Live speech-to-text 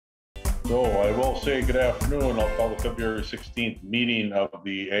So I will say good afternoon. I'll call the February 16th meeting of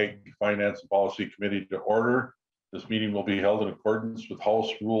the Ag Finance and Policy Committee to order. This meeting will be held in accordance with House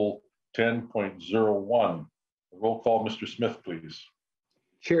Rule 10.01. Roll call, Mr. Smith, please.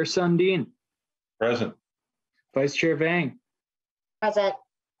 Chair Sundin. Present. Vice Chair Vang. Present.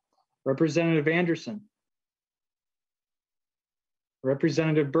 Representative Anderson.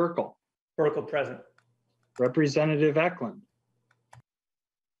 Representative Burkle. Burkle present. Representative Eklund.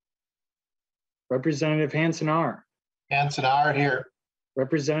 Representative Hansen R. Hansen R here.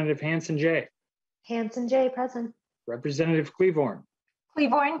 Representative Hansen J. Hansen J. Present. Representative Cleavorn.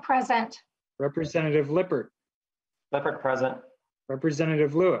 Cleavorn present. Representative Lippert. Lippert present.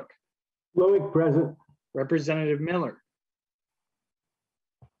 Representative Lewick. Lewick present. Representative Miller.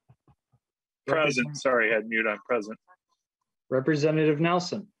 Present. Sorry, I had mute on. Present. Representative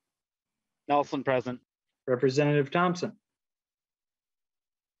Nelson. Nelson present. Representative Thompson.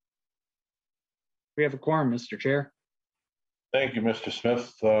 We have a quorum, Mr. Chair. Thank you, Mr.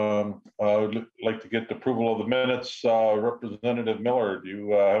 Smith. I would like to get the approval of the minutes. Representative Miller, do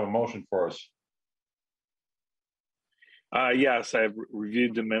you have a motion for us? Yes, I've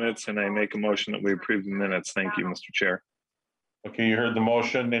reviewed the minutes and I make a motion that we approve the minutes. Thank you, Mr. Chair. Okay, you heard the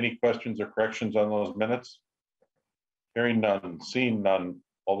motion. Any questions or corrections on those minutes? Hearing none, seeing none.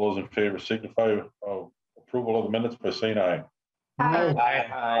 All those in favor signify approval of the minutes by saying aye. Aye.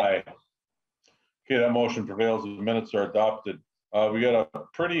 Aye. Okay, that motion prevails. The minutes are adopted. We got a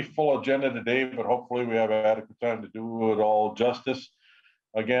pretty full agenda today, but hopefully we have adequate time to do it all justice.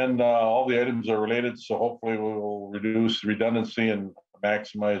 Again, all the items are related, so hopefully we will reduce redundancy and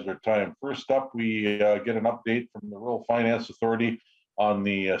maximize our time. First up, we get an update from the Rural Finance Authority on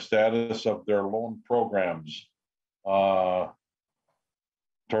the status of their loan programs.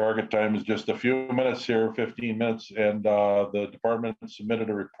 Target time is just a few minutes here, 15 minutes, and the department submitted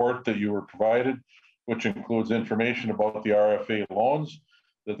a report that you were provided, which includes information about the RFA loans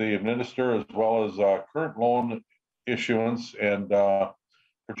that they administer, as well as current loan issuance and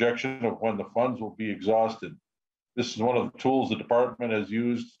projection of when the funds will be exhausted. This is one of the tools the department has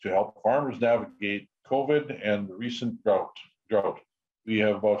used to help farmers navigate COVID and the recent drought. We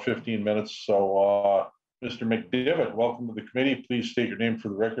have about 15 minutes, so Mr. McDivitt, welcome to the committee. Please state your name for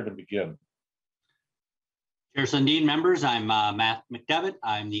the record and begin. Chair Sundin, members, I'm Matt McDevitt.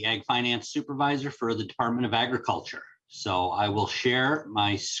 I'm the Ag Finance Supervisor for the Department of Agriculture. So I will share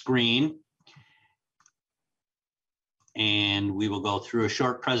my screen and we will go through a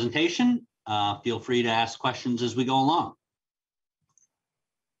short presentation. Feel free to ask questions as we go along.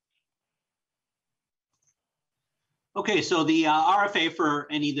 Okay, so the RFA, for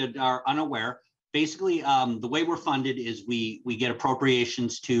any that are unaware, basically, the way we're funded is we get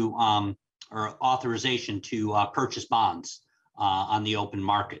appropriations to or authorization to purchase bonds on the open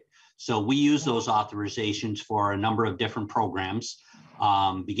market. So we use those authorizations for a number of different programs,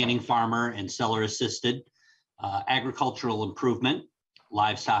 beginning farmer and seller assisted, agricultural improvement,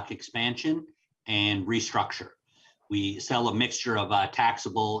 livestock expansion, and restructure. We sell a mixture of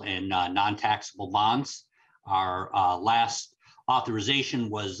taxable and non-taxable bonds. Our last authorization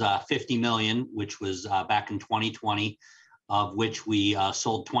was 50 million, which was back in 2020, of which we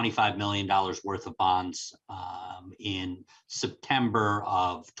sold $25 million worth of bonds in September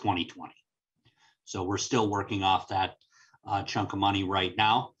of 2020. So we're still working off that chunk of money right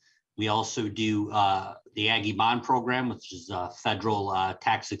now. We also do the Aggie Bond Program, which is a federal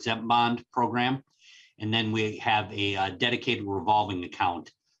tax exempt bond program. And then we have a dedicated revolving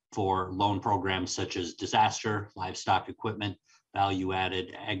account for loan programs such as disaster, livestock equipment,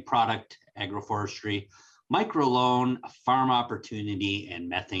 value-added ag product, agroforestry, microloan, farm opportunity, and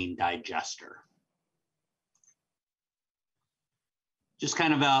methane digester. Just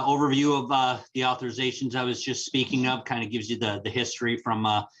kind of an overview of the authorizations I was just speaking of, kind of gives you the history from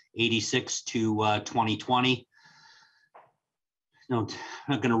 86 to 2020. No, I'm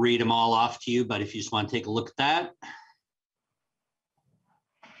not going to read them all off to you, but if you just want to take a look at that.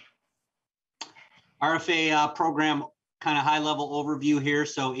 RFA program, kind of high level overview here.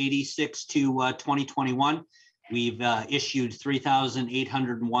 So 86 to 2021, we've issued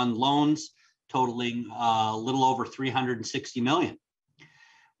 3,801 loans totaling a little over 360 million.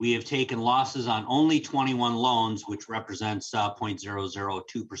 We have taken losses on only 21 loans, which represents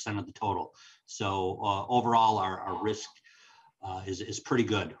 0.002% of the total. So overall, our risk is pretty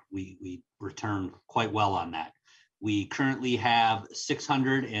good. We return quite well on that. We currently have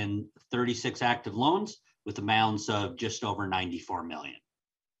 636 active loans with amounts of just over 94 million.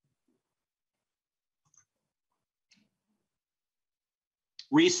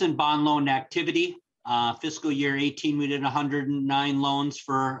 Recent bond loan activity. Fiscal year 18, we did 109 loans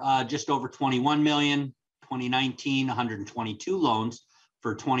for just over 21 million. 2019, 122 loans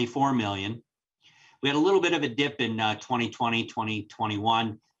for 24 million. We had a little bit of a dip in 2020,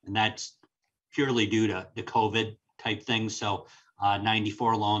 2021, and that's purely due to the COVID type things. So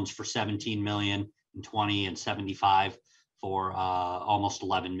 94 loans for 17 million in 20 and 75 for almost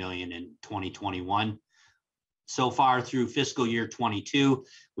 11 million in 2021. So far through fiscal year 22,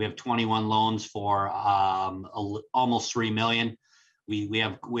 we have 21 loans for almost 3 million. We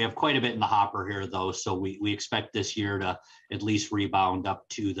have quite a bit in the hopper here though, so we expect this year to at least rebound up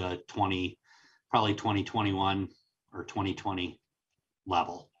to the probably 2021 or 2020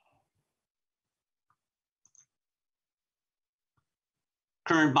 level.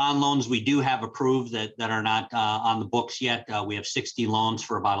 Current bond loans we do have approved that are not on the books yet. We have 60 loans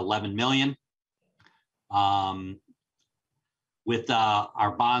for about 11 million. With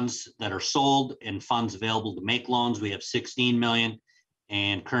our bonds that are sold and funds available to make loans, we have 16 million,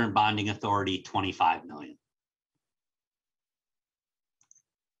 and current bonding authority 25 million.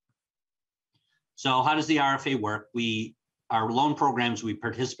 So how does the RFA work? Our loan programs, we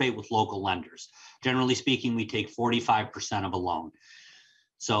participate with local lenders. Generally speaking, we take 45% of a loan.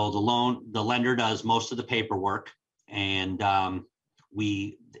 So the lender does most of the paperwork, and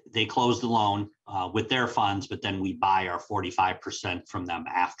they close the loan with their funds, but then we buy our 45% from them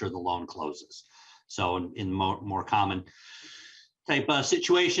after the loan closes. So in more common type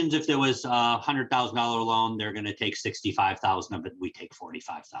situations, if there was a $100,000 loan, they're going to take 65,000 of it. We take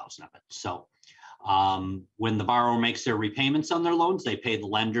 45,000 of it. So when the borrower makes their repayments on their loans, they pay the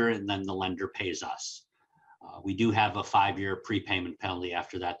lender, and then the lender pays us. We do have a 5-year prepayment penalty.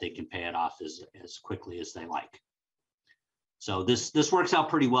 After that, they can pay it off as quickly as they like. So this works out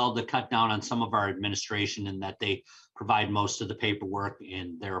pretty well to cut down on some of our administration, in that they provide most of the paperwork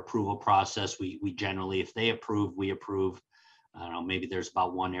in their approval process. We generally, if they approve, we approve. I don't know, maybe there's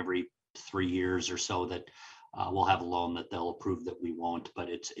about one every 3 years or so that we'll have a loan that they'll approve that we won't, but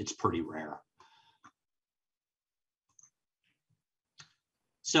it's pretty rare.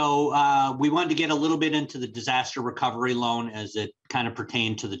 So we wanted to get a little bit into the disaster recovery loan as it kind of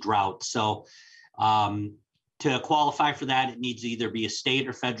pertained to the drought. So to qualify for that, it needs to either be a state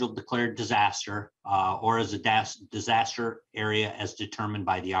or federal declared disaster or as a disaster area as determined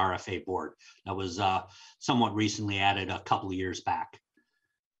by the RFA board. That was somewhat recently added a couple of years back.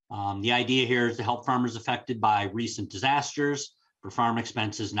 The idea here is to help farmers affected by recent disasters for farm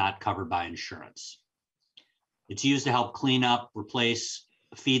expenses not covered by insurance. It's used to help clean up, replace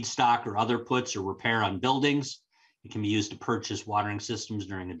feedstock or other puts, or repair on buildings. It can be used to purchase watering systems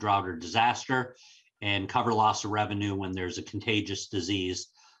during a drought or disaster, and cover loss of revenue when there's a contagious disease,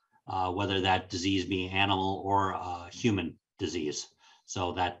 whether that disease be animal or human disease.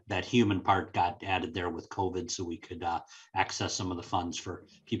 So that human part got added there with COVID, so we could access some of the funds for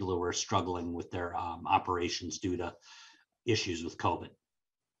people who were struggling with their operations due to issues with COVID.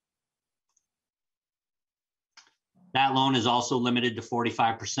 That loan is also limited to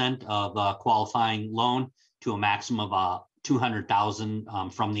 45% of a qualifying loan to a maximum of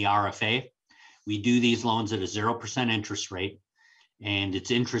 $200,000 from the RFA. We do these loans at a 0% interest rate, and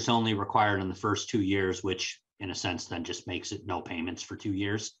it's interest only required in the first 2 years, which in a sense then just makes it no payments for 2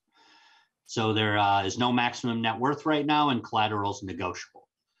 years. So there is no maximum net worth right now, and collateral is negotiable.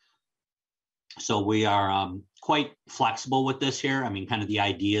 So we are quite flexible with this here. I mean, kind of the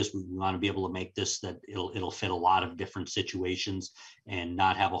idea is we want to be able to make this that it'll fit a lot of different situations and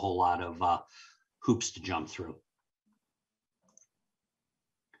not have a whole lot of hoops to jump through.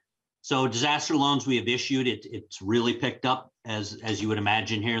 So disaster loans we have issued, it's really picked up as you would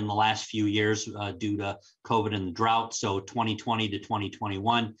imagine here in the last few years due to COVID and the drought. So 2020 to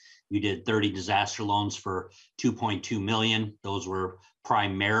 2021, we did 30 disaster loans for 2.2 million. Those were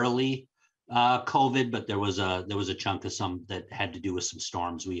primarily COVID, but there was a chunk of some that had to do with some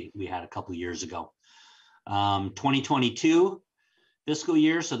storms we had a couple of years ago. 2022 fiscal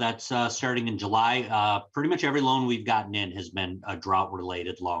year, so that's starting in July. Pretty much every loan we've gotten in has been a drought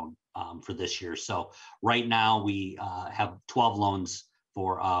related loan for this year. So right now we have 12 loans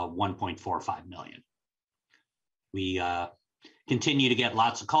for 1.45 million. We continue to get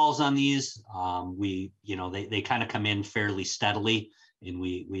lots of calls on these. They kind of come in fairly steadily, and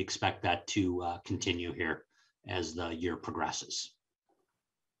we expect that to continue here as the year progresses.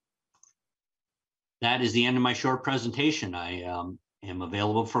 That is the end of my short presentation. I am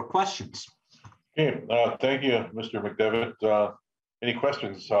available for questions. Okay, thank you, Mr. McDevitt. Any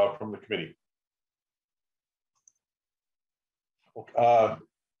questions from the committee?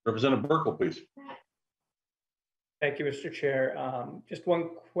 Representative Burkle, please. Thank you, Mr. Chair. Just one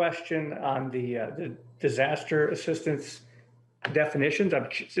question on the disaster assistance definitions. I'm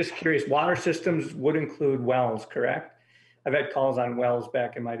just curious, water systems would include wells, correct? I've had calls on wells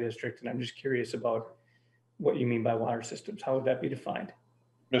back in my district, and I'm just curious about what you mean by water systems. How would that be defined?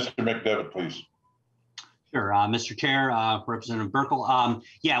 Mr. McDevitt, please. Sure, Mr. Chair, Representative Burkle.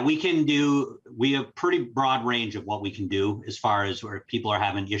 Yeah, we have pretty broad range of what we can do as far as where people are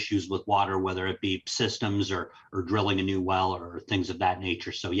having issues with water, whether it be systems or drilling a new well or things of that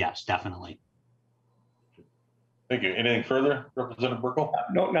nature. So yes, definitely. Thank you. Anything further, Representative Burkle?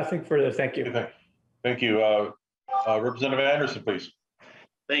 No, nothing further. Thank you. Okay, thank you. Representative Anderson, please.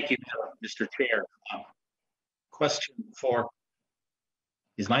 Thank you, Mr. Chair. Question 4.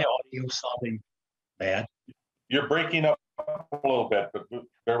 Is my audio sounding bad? You're breaking up a little bit, but we'll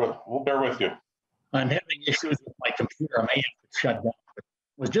bear with you. I'm having issues with my computer. I may have to shut down. But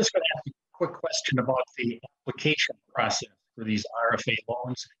was just going to ask you a quick question about the application process for these RFA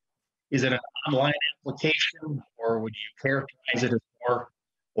loans. Is it an online application, or would you characterize it as more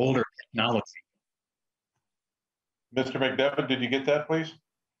older technology? Mr. McDevitt, did you get that, please?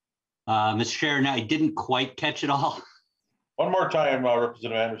 Mr. Chair, no, I didn't quite catch it all. One more time,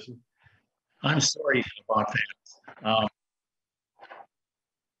 Representative Anderson. I'm sorry about that.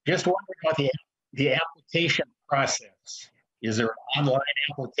 Just wondering about the application process. Is there an online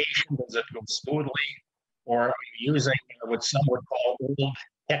application? Does it go smoothly? Or are you using what some would call old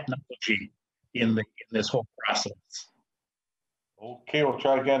technology in this whole process? Okay, we'll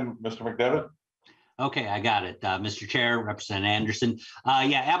try again, Mr. McDevitt. Okay, I got it. Mr. Chair, Representative Anderson.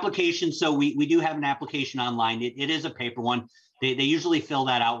 Yeah, application. So we do have an application online. It is a paper one. They usually fill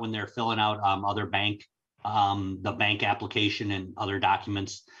that out when they're filling out the bank application and other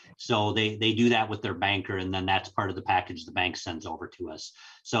documents. So they do that with their banker, and then that's part of the package the bank sends over to us.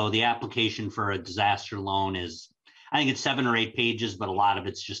 So the application for a disaster loan is, I think it's 7 or 8 pages, but a lot of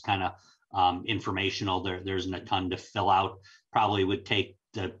it's just kind of informational. There isn't a ton to fill out. Probably would take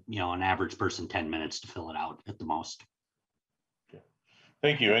an average person 10 minutes to fill it out at the most. Okay.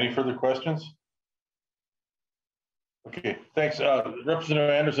 Thank you. Any further questions? Okay, thanks. Representative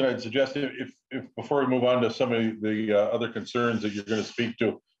Anderson, I'd suggest if before we move on to some of the other concerns that you're going to speak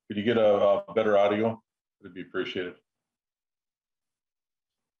to, could you get a better audio? It'd be appreciated.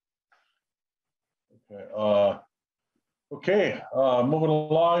 Okay. Moving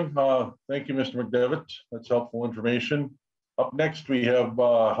along. Thank you, Mr. McDevitt. That's helpful information. Up next, we have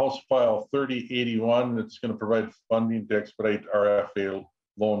House File 3081. It's going to provide funding to expedite RFA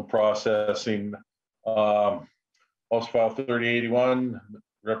loan processing. House File 3081,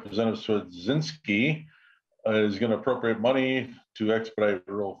 Representative Swedzinski is going to appropriate money to expedite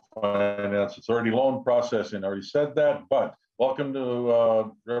rural finance authority loan processing. I already said that, but welcome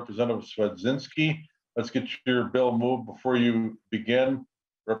to Representative Swedzinski. Let's get your bill moved before you begin.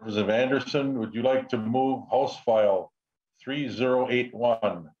 Representative Anderson, would you like to move House File 3081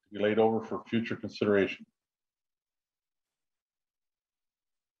 to be laid over for future consideration?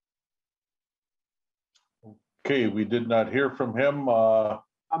 Okay, we did not hear from him.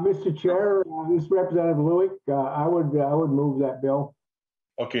 Mr. Chair, this is Representative Lewick. I would move that bill.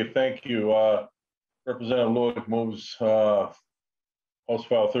 Okay, thank you. Representative Lewick moves House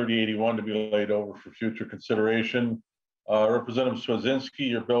File 3081 to be laid over for future consideration. Representative Swedzinski,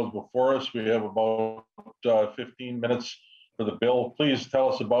 your bill is before us. We have about 15 minutes for the bill. Please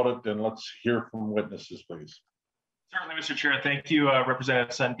tell us about it, and let's hear from witnesses, please. Certainly, Mr. Chair. Thank you,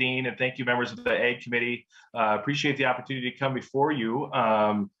 Representative Sundin, and thank you, members of the Ag Committee. Appreciate the opportunity to come before you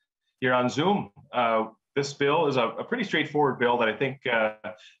here on Zoom. This bill is a pretty straightforward bill that I think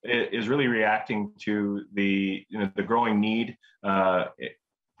is really reacting to the growing need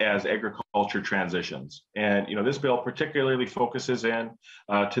as agriculture transitions. And this bill particularly focuses in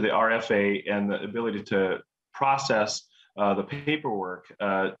to the RFA and the ability to process the paperwork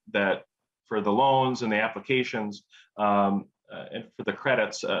that for the loans and the applications and for the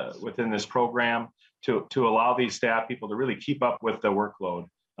credits within this program to allow these staff people to really keep up with the workload.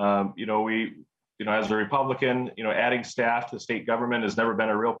 As a Republican, adding staff to the state government has never been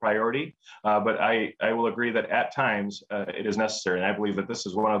a real priority, but I will agree that at times it is necessary, and I believe that this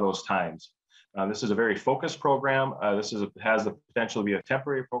is one of those times. This is a very focused program. This has the potential to be a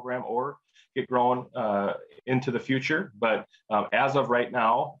temporary program or get grown into the future, but as of right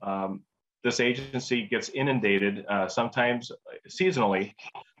now, this agency gets inundated, sometimes seasonally,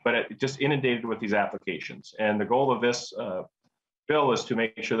 but it just inundated with these applications. And the goal of this bill is to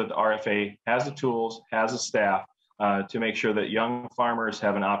make sure that the RFA has the tools, has the staff to make sure that young farmers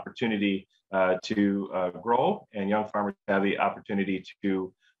have an opportunity to grow, and young farmers have the opportunity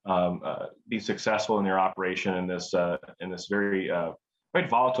to be successful in their operation in this very quite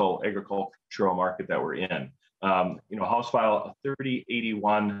volatile agricultural market that we're in. House File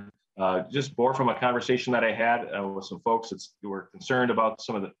 3081 just bore from a conversation that I had with some folks who were concerned about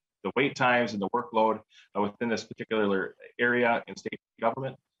some of the wait times and the workload within this particular area in state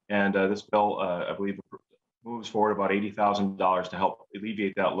government. And this bill, I believe, moves forward about $80,000 to help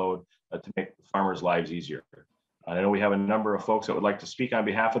alleviate that load to make farmers' lives easier. I know we have a number of folks that would like to speak on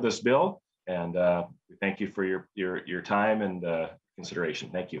behalf of this bill, and we thank you for your time and consideration.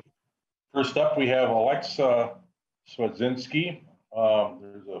 Thank you. First up, we have Alexa Swedzinski.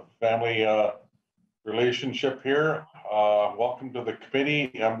 There's a family relationship here. Welcome to the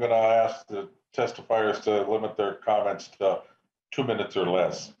committee. I'm going to ask the testifiers to limit their comments to 2 minutes or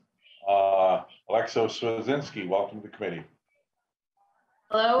less. Alexa Swedzinski, welcome to the committee.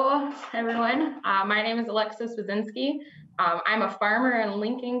 Hello, everyone. My name is Alexa Swedzinski. I'm a farmer in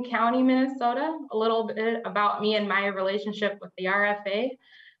Lincoln County, Minnesota. A little bit about me and my relationship with the RFA.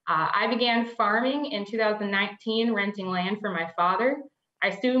 I began farming in 2019, renting land for my father. I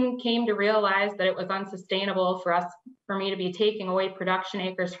soon came to realize that it was unsustainable for me to be taking away production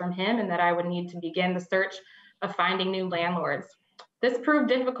acres from him, and that I would need to begin the search of finding new landlords. This proved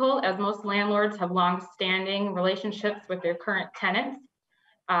difficult, as most landlords have long-standing relationships with their current tenants.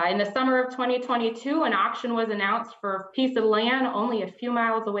 In the summer of 2022, an auction was announced for a piece of land only a few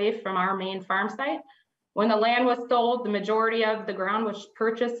miles away from our main farm site. When the land was sold, the majority of the ground was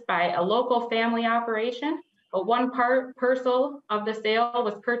purchased by a local family operation, but one parcel of the sale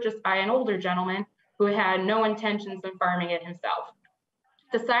was purchased by an older gentleman who had no intentions of farming it himself.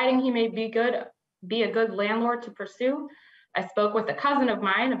 Deciding he may be a good landlord to pursue, I spoke with a cousin of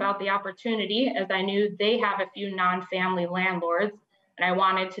mine about the opportunity, as I knew they have a few non-family landlords, and I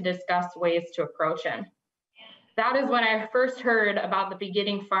wanted to discuss ways to approach him. That is when I first heard about the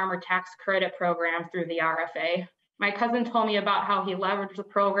beginning farmer tax credit program through the RFA. My cousin told me about how he leveraged the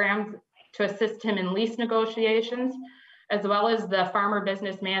program to assist him in lease negotiations, as well as the farmer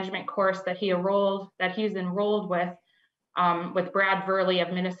business management course that he's enrolled with Brad Verley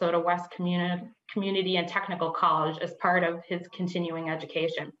of Minnesota West Community and Technical College as part of his continuing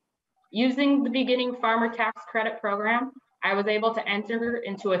education. Using the beginning farmer tax credit program, I was able to enter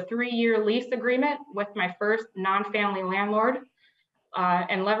into a 3-year lease agreement with my first non-family landlord.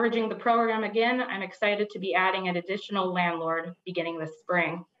 And leveraging the program again, I'm excited to be adding an additional landlord beginning this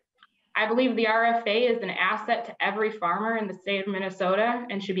spring. I believe the RFA is an asset to every farmer in the state of Minnesota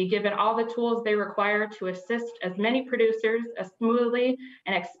and should be given all the tools they require to assist as many producers as smoothly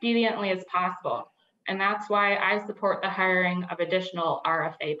and expediently as possible. And that's why I support the hiring of additional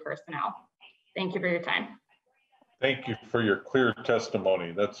RFA personnel. Thank you for your time. Thank you for your clear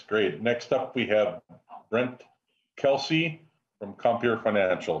testimony. That's great. Next up, we have Brent Kelsey from Compeer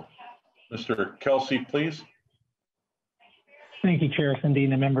Financial. Mr. Kelsey, please. Thank you, Chair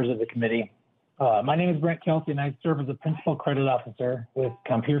Sundin and members of the committee. My name is Brent Kelsey, and I serve as a Principal Credit Officer with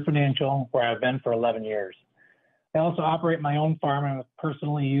Compeer Financial, where I've been for 11 years. I also operate my own farm and have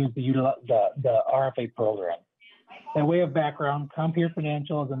personally used the RFA program. By way of background, Compeer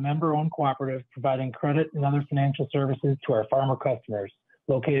Financial is a member-owned cooperative providing credit and other financial services to our farmer customers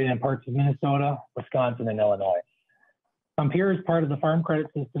located in parts of Minnesota, Wisconsin, and Illinois. Compeer is part of the farm credit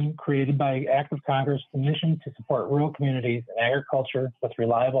system created by Act of Congress with the mission to support rural communities and agriculture with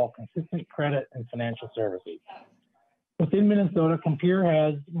reliable, consistent credit and financial services. Within Minnesota, Compeer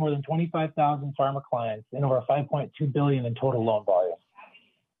has more than 25,000 farmer clients and over $5.2 billion in total loan volume.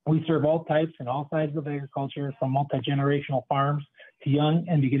 We serve all types and all sizes of agriculture, from multi-generational farms to young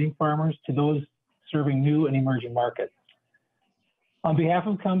and beginning farmers to those serving new and emerging markets. On behalf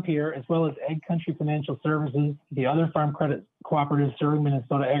of Compeer, as well as Ag Country Financial Services, the other farm credit cooperatives serving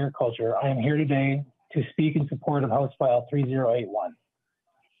Minnesota agriculture, I am here today to speak in support of House File 3081.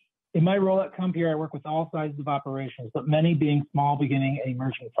 In my role at Compeer, I work with all sizes of operations, but many being small, beginning, and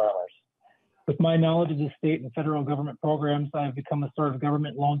emerging farmers. With my knowledge of the state and federal government programs, I have become a sort of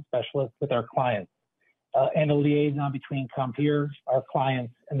government loan specialist with our clients and a liaison between Compeer, our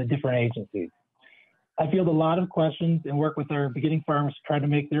clients, and the different agencies. I field a lot of questions and work with our beginning farmers to try to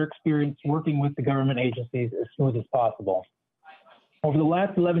make their experience working with the government agencies as smooth as possible. Over the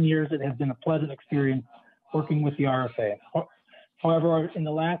last 11 years, it has been a pleasant experience working with the RFA. However, in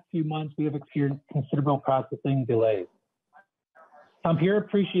the last few months, we have experienced considerable processing delays. Compeer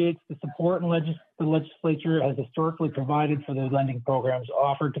appreciates the support and the legislature has historically provided for the lending programs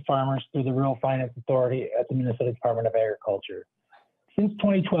offered to farmers through the Rural Finance Authority at the Minnesota Department of Agriculture. Since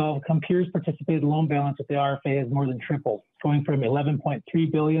 2012, Compeer's participated loan balance with the RFA has more than tripled, going from 11.3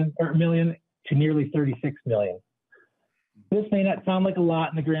 million to nearly 36 million. This may not sound like a lot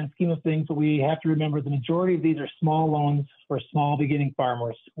in the grand scheme of things, but we have to remember the majority of these are small loans for small beginning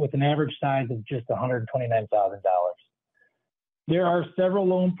farmers with an average size of just $129,000. There are several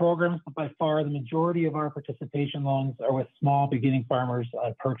loan programs, but by far the majority of our participation loans are with small beginning farmers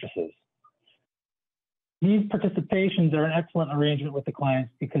on purchases. These participations are an excellent arrangement with the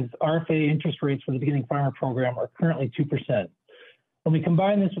clients because RFA interest rates for the beginning farmer program are currently 2%. When we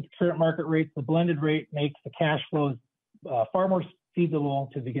combine this with current market rates, the blended rate makes the cash flows far more feasible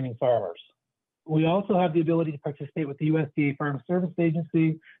to beginning farmers. We also have the ability to participate with the USDA Farm Service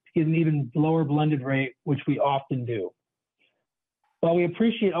Agency to get an even lower blended rate, which we often do. While we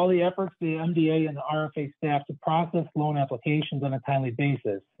appreciate all the efforts the MDA and the RFA staff to process loan applications on a timely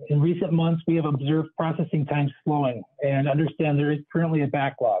basis, in recent months we have observed processing times slowing and understand there is currently a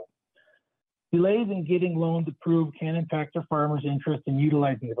backlog. Delays in getting loans approved can impact our farmers' interest in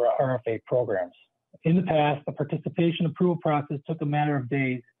utilizing the RFA programs. In the past, the participation approval process took a matter of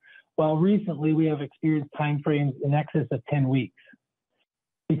days, while recently we have experienced timeframes in excess of 10 weeks.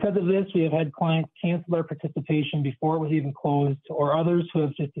 Because of this, we have had clients cancel their participation before it was even closed, or others who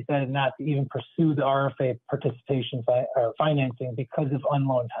have just decided not to even pursue the RFA participation financing because of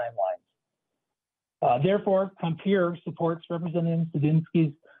unloan timelines. Therefore, Compeer supports Representative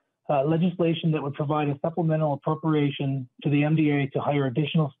Swedzinski's legislation that would provide a supplemental appropriation to the MDA to hire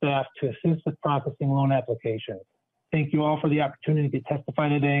additional staff to assist with processing loan applications. Thank you all for the opportunity to testify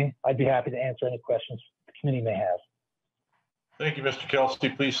today. I'd be happy to answer any questions the committee may have. Thank you, Mr. Kelsey.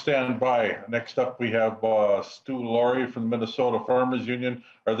 Please stand by. Next up, we have Stu Laurie from the Minnesota Farmers Union.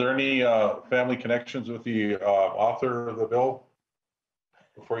 Are there any family connections with the author of the bill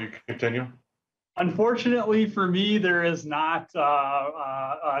before you continue? Unfortunately for me, there is not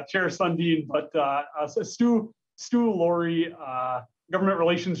Chair Sundin, but Stu Laurie, Government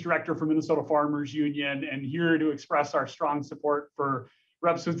Relations Director for Minnesota Farmers Union, and here to express our strong support for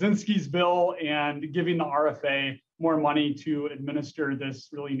Rep. Swedzinski's bill and giving the RFA more money to administer this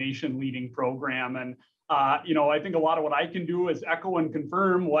really nation-leading program. And I think a lot of what I can do is echo and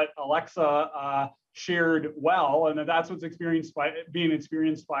confirm what Alexa shared well, and that's what's being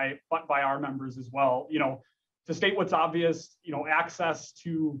experienced by our members as well. To state what's obvious, access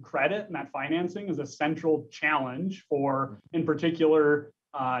to credit and that financing is a central challenge for, in particular,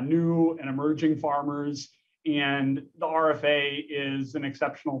 new and emerging farmers. And the RFA is an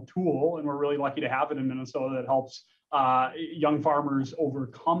exceptional tool, and we're really lucky to have it in Minnesota that helps young farmers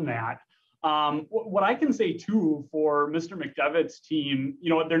overcome that. What I can say too for Mr. McDevitt's team,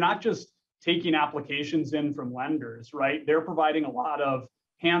 they're not just taking applications in from lenders, right? They're providing a lot of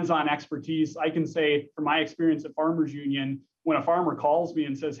hands-on expertise. I can say from my experience at Farmers Union, when a farmer calls me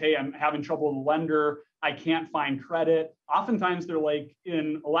and says, hey, I'm having trouble with a lender, I can't find credit. Oftentimes they're like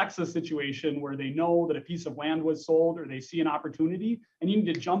in Alexa's situation where they know that a piece of land was sold or they see an opportunity and you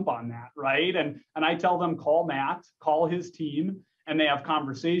need to jump on that, right? And I tell them, call Matt, call his team, and they have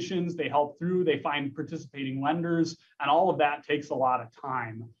conversations, they help through, they find participating lenders, and all of that takes a lot of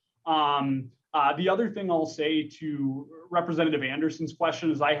time. The other thing I'll say to Representative Anderson's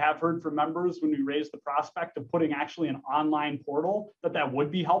question is I have heard from members when we raised the prospect of putting actually an online portal that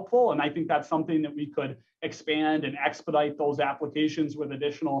would be helpful. And I think that's something that we could expand and expedite those applications with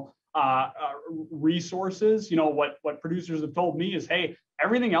additional resources. What producers have told me is, hey,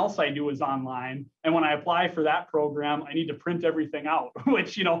 everything else I do is online. And when I apply for that program, I need to print everything out,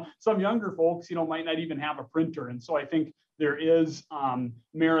 which, some younger folks, might not even have a printer. And so I think there is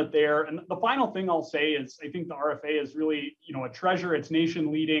merit there. And the final thing I'll say is I think the RFA is really, a treasure. It's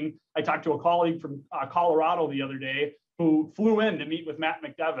nation leading. I talked to a colleague from Colorado the other day who flew in to meet with Matt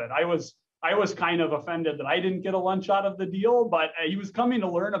McDevitt. I was kind of offended that I didn't get a lunch out of the deal, but he was coming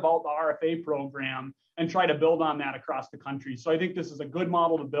to learn about the RFA program and try to build on that across the country. So I think this is a good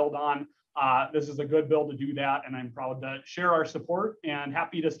model to build on. This is a good bill to do that. And I'm proud to share our support and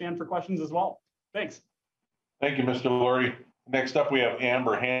happy to stand for questions as well. Thanks. Thank you, Mr. Laurie. Next up, we have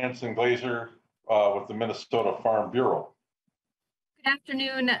Amber Hanson-Glazer with the Minnesota Farm Bureau. Good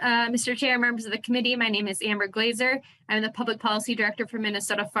afternoon, Mr. Chair, members of the committee. My name is Amber Glazer. I'm the Public Policy Director for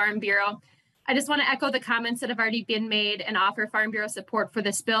Minnesota Farm Bureau. I just want to echo the comments that have already been made and offer Farm Bureau support for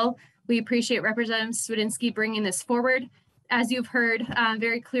this bill. We appreciate Representative Swedzinski bringing this forward. As you've heard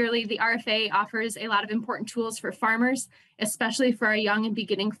very clearly, the RFA offers a lot of important tools for farmers, especially for our young and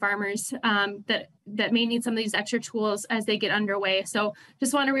beginning farmers that may need some of these extra tools as they get underway. So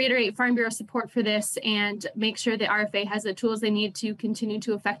just want to reiterate Farm Bureau support for this and make sure the RFA has the tools they need to continue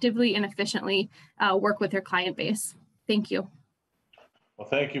to effectively and efficiently work with their client base. Thank you. Well,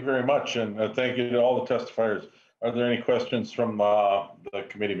 thank you very much. And thank you to all the testifiers. Are there any questions from the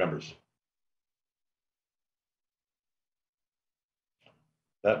committee members?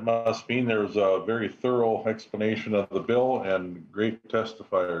 That must mean there's a very thorough explanation of the bill and great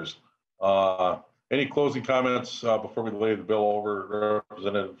testifiers. Any closing comments before we lay the bill over,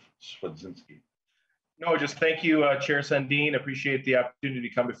 Representative Swedzinski? No, just thank you, Chair Sundin. Appreciate the opportunity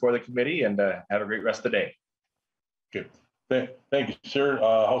to come before the committee, and have a great rest of the day. Okay, thank you, sir.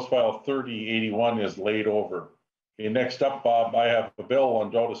 House File 3081 is laid over. Okay, next up, I have a bill on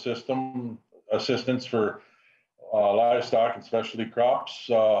drought assistance for livestock and specialty crops.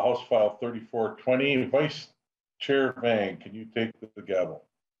 House File 3420. Vice Chair Vang, can you take the gavel?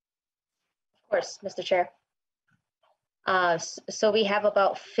 Of course, Mr. Chair. So we have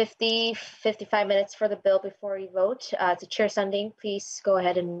about 55 minutes for the bill before we vote. So Chair Sundin, please go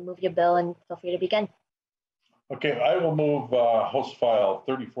ahead and move your bill and feel free to begin. Okay, I will move House File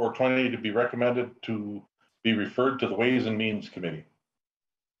 3420 to be recommended to be referred to the Ways and Means Committee.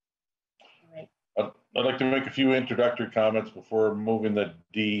 I'd like to make a few introductory comments before moving the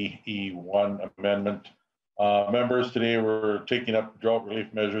DE1 amendment. Members, today we're taking up drought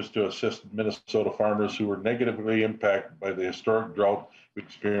relief measures to assist Minnesota farmers who were negatively impacted by the historic drought we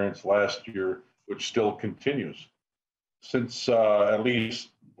experienced last year, which still continues. Since at least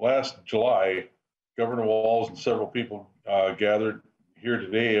last July, Governor Walz and several people gathered here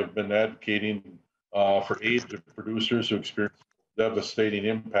today have been advocating for aid to producers who experienced devastating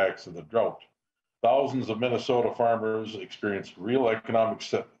impacts of the drought. Thousands of Minnesota farmers experienced real economic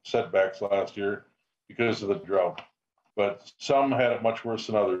setbacks last year because of the drought, but some had it much worse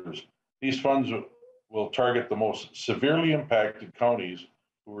than others. These funds will target the most severely impacted counties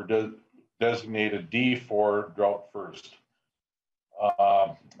who were designated D4 drought first.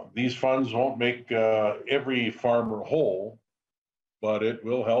 These funds won't make every farmer whole, but it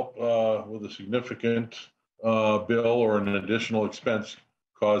will help with a significant bill or an additional expense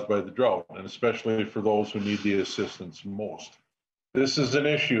caused by the drought, and especially for those who need the assistance most. This is an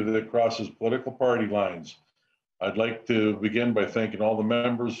issue that crosses political party lines. I'd like to begin by thanking all the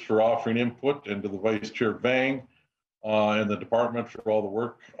members for offering input, and to the Vice Chair Vang and the department for all the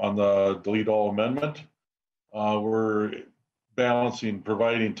work on the delete all amendment. We're balancing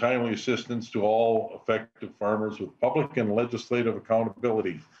providing timely assistance to all affected farmers with public and legislative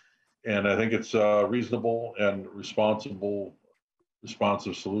accountability. And I think it's a reasonable and responsive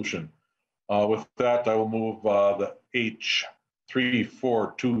solution. With that, I will move the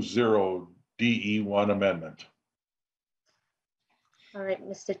H3420 DE1 amendment. All right,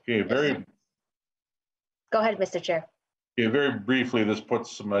 Mr. Okay, Go ahead, Mr. Chair. Okay, very briefly, this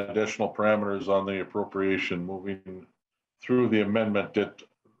puts some additional parameters on the appropriation. Moving through the amendment, that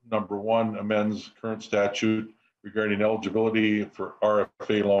number one amends current statute regarding eligibility for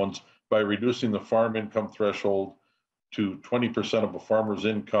RFA loans by reducing the farm income threshold to 20% of a farmer's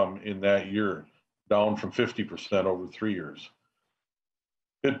income in that year, down from 50% over 3 years.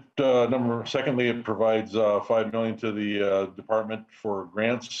 Secondly, it provides $5 million to the department for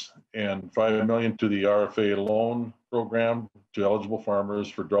grants and $5 million to the RFA loan program to eligible farmers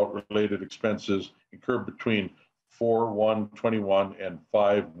for drought-related expenses incurred between 4/1/21 and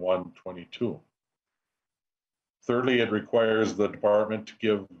 5/1/22. Thirdly, it requires the department to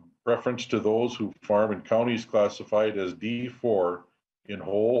give preference to those who farm in counties classified as D4 in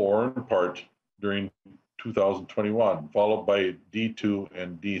whole or in part during 2021, followed by D2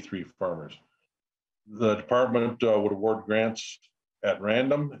 and D3 farmers. The department would award grants at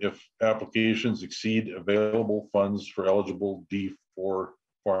random if applications exceed available funds for eligible D4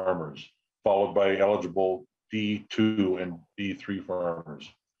 farmers, followed by eligible D2 and D3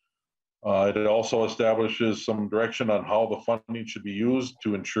 farmers. It also establishes some direction on how the funding should be used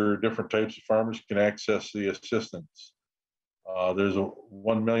to ensure different types of farmers can access the assistance. There's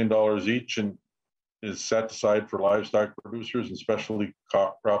 $1 million each and is set aside for livestock producers and specialty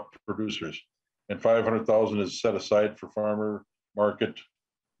crop producers. And $500,000 is set aside for farmer market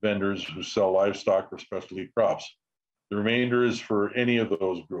vendors who sell livestock or specialty crops. The remainder is for any of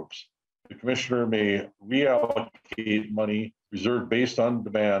those groups. The commissioner may reallocate money reserved based on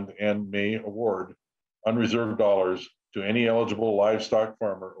demand and may award unreserved dollars to any eligible livestock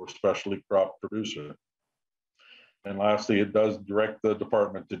farmer or specialty crop producer. And lastly, it does direct the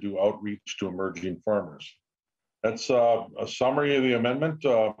department to do outreach to emerging farmers. That's a summary of the amendment.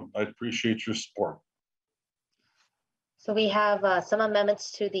 I'd appreciate your support. So we have some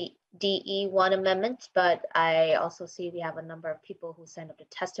amendments to the DE1 amendment, but I also see we have a number of people who signed up to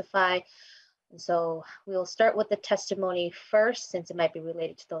testify. And so we'll start with the testimony first, since it might be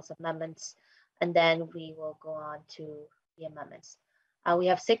related to those amendments, and then we will go on to the amendments. We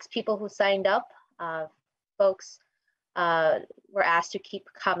have 6 people who signed up. Folks were asked to keep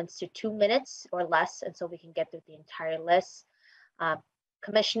comments to 2 minutes or less, and so we can get through the entire list.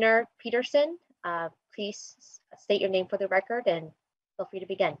 Commissioner Peterson, please state your name for the record and feel free to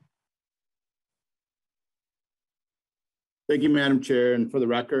begin. Thank you, Madam Chair. And for the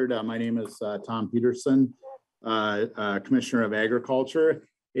record, my name is Tom Peterson, Commissioner of Agriculture.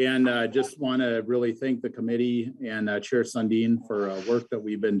 And just want to really thank the committee and Chair Sundin for work that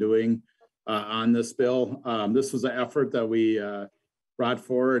we've been doing on this bill. This was an effort that we brought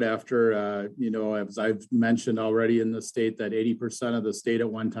forward after, as I've mentioned already in the state, that 80% of the state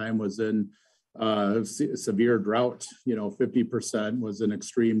at one time was in severe drought. 50% was in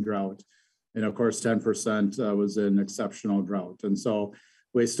extreme drought. And of course, 10% was in exceptional drought. And so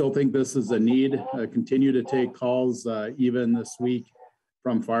we still think this is a need. Continue to take calls even this week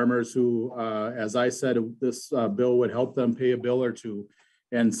from farmers who, as I said, this bill would help them pay a bill or two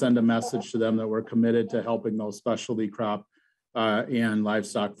and send a message to them that we're committed to helping those specialty crop and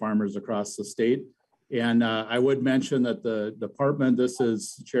livestock farmers across the state. And I would mention that the department, this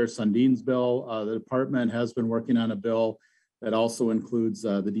is Chair Sundin's bill. The department has been working on a bill that also includes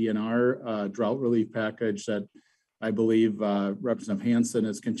the DNR drought relief package that I believe Representative Hansen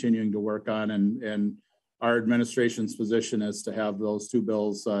is continuing to work on. And our administration's position is to have those two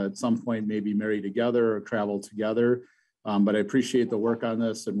bills at some point maybe marry together or travel together. But I appreciate the work on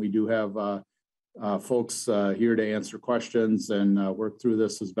this, and we do have folks here to answer questions and work through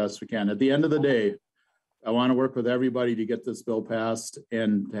this as best we can. At the end of the day, I want to work with everybody to get this bill passed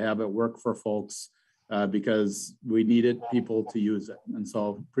and to have it work for folks because we needed people to use it. And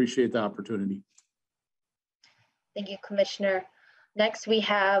so appreciate the opportunity. Thank you, Commissioner. Next, we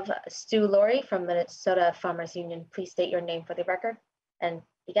have Stu Laurie from Minnesota Farmers Union. Please state your name for the record and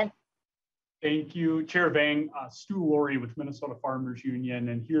begin. Thank you, Chair Vang. Stu Laurie with Minnesota Farmers Union,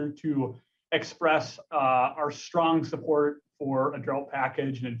 and here to express our strong support for a drought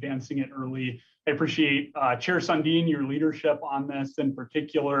package and advancing it early. I appreciate Chair Sundin, your leadership on this in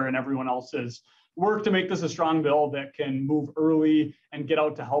particular, and everyone else's work to make this a strong bill that can move early and get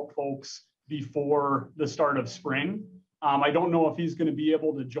out to help folks before the start of spring. I don't know if he's going to be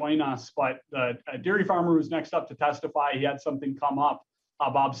able to join us, but the dairy farmer who's next up to testify, he had something come up.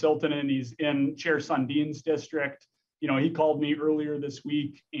 Bob Silton, and he's in Chair Sundin's district. He called me earlier this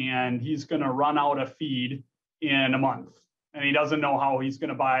week, and he's going to run out of feed in a month. And he doesn't know how he's going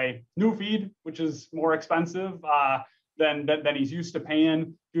to buy new feed, which is more expensive than he's used to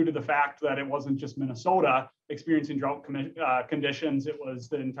paying due to the fact that it wasn't just Minnesota experiencing drought conditions. It was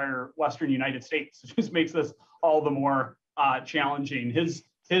the entire Western United States. It just makes this all the more challenging.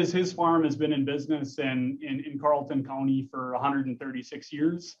 His farm has been in business in Carleton County for 136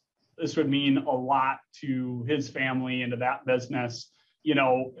 years. This would mean a lot to his family and to that business.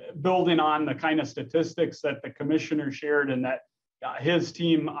 Building on the kind of statistics that the commissioner shared and that his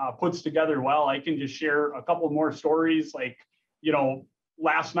team puts together well, I can just share a couple more stories. Like,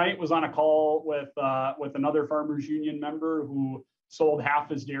 last night was on a call with another Farmers Union member who sold half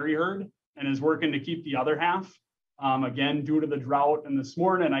his dairy herd and is working to keep the other half, again, due to the drought. And this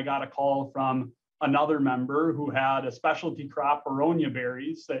morning I got a call from another member who had a specialty crop, aronia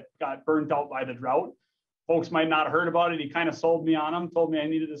berries, that got burnt out by the drought. Folks might not have heard about it. He kind of sold me on them, told me I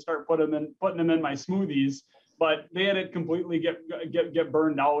needed to start putting them in my smoothies, but they had it completely get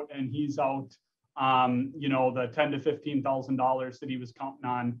burned out, and he's out, the $10,000 to $15,000 that he was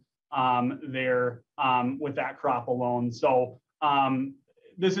counting on there with that crop alone. So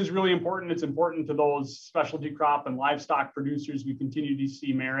this is really important. It's important to those specialty crop and livestock producers. We continue to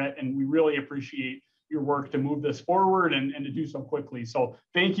see merit, and we really appreciate your work to move this forward and to do so quickly. So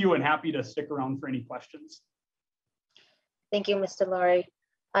thank you, and happy to stick around for any questions. Thank you, Mr. Laurie.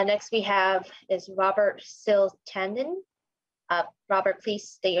 Next we have is Robert Siltanden. Robert, please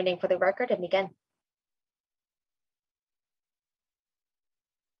state your name for the record and begin.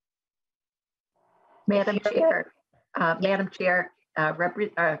 Madam Chair,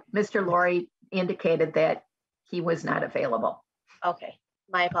 Mr. Laurie indicated that he was not available. Okay,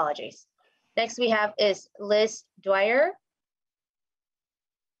 my apologies. Next we have is Liz Dwyer.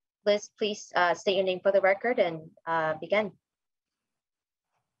 Liz, please state your name for the record and begin.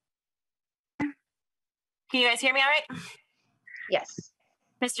 Can you guys hear me all right? Yes.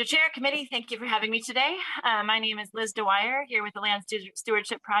 Mr. Chair, committee, thank you for having me today. My name is Liz Dwyer, here with the Land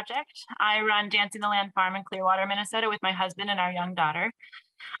Stewardship Project. I run Dancing the Land Farm in Clearwater, Minnesota with my husband and our young daughter.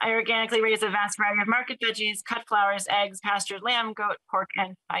 I organically raise a vast variety of market veggies, cut flowers, eggs, pastured lamb, goat, pork,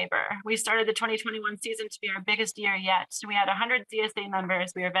 and fiber. We started the 2021 season to be our biggest year yet. We had 100 CSA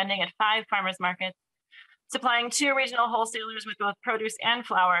members. We were vending at 5 farmers markets, supplying 2 regional wholesalers with both produce and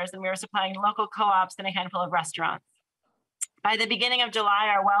flowers, and we were supplying local co-ops and a handful of restaurants. By the beginning of July,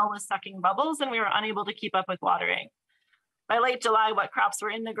 our well was sucking bubbles and we were unable to keep up with watering. By late July, what crops were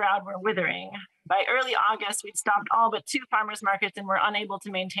in the ground were withering. By early August, we'd stopped all but 2 farmers markets and were unable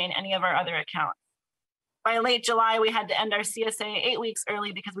to maintain any of our other accounts. By late July, we had to end our CSA 8 weeks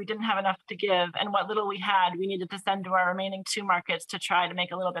early because we didn't have enough to give, and what little we had, we needed to send to our remaining 2 markets to try to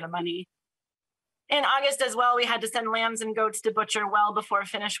make a little bit of money. In August as well, we had to send lambs and goats to butcher well before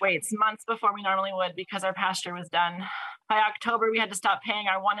finish weights, months before we normally would because our pasture was done. By October, we had to stop paying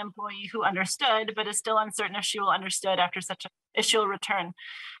our 1 employee who understood, but is still uncertain if she will she'll return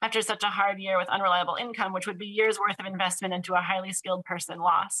after such a hard year with unreliable income, which would be years worth of investment into a highly skilled person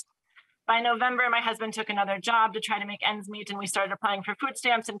lost. By November, my husband took another job to try to make ends meet, and we started applying for food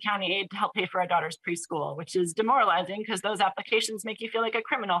stamps and county aid to help pay for our daughter's preschool, which is demoralizing because those applications make you feel like a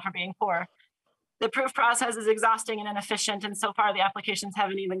criminal for being poor. The proof process is exhausting and inefficient, and so far the applications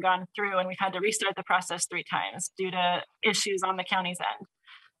haven't even gone through, and we've had to restart the process 3 times due to issues on the county's end.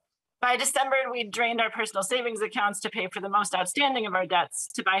 By December, we drained our personal savings accounts to pay for the most outstanding of our debts,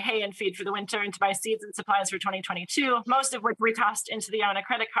 to buy hay and feed for the winter, and to buy seeds and supplies for 2022, most of which we tossed into the on a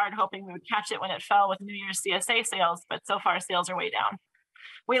credit card, hoping we would catch it when it fell with New Year's CSA sales, but so far sales are way down.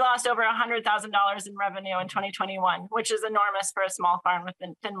 We lost over $100,000 in revenue in 2021, which is enormous for a small farm with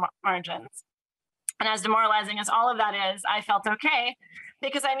thin margins. And as demoralizing as all of that is, I felt okay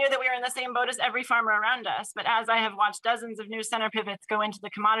because I knew that we were in the same boat as every farmer around us. But as I have watched dozens of new center pivots go into the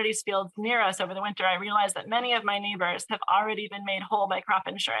commodities fields near us over the winter, I realized that many of my neighbors have already been made whole by crop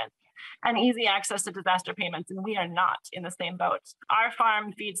insurance and easy access to disaster payments, and we are not in the same boat. Our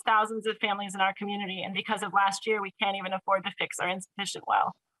farm feeds thousands of families in our community, and because of last year, we can't even afford to fix our insufficient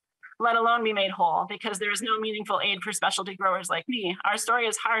well, let alone be made whole, because there is no meaningful aid for specialty growers like me. Our story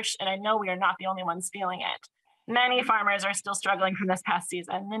is harsh, and I know we are not the only ones feeling it. Many farmers are still struggling from this past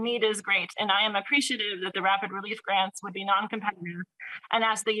season. The need is great, and I am appreciative that the rapid relief grants would be non-competitive and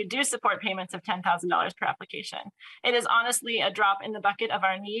ask that you do support payments of $10,000 per application. It is honestly a drop in the bucket of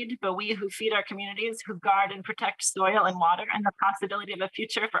our need, but we who feed our communities, who guard and protect soil and water and the possibility of a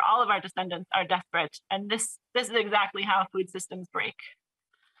future for all of our descendants are desperate, and this is exactly how food systems break.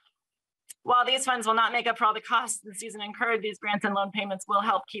 While these funds will not make up for all the costs the season incurred, these grants and loan payments will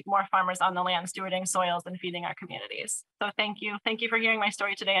help keep more farmers on the land, stewarding soils and feeding our communities. So thank you. Thank you for hearing my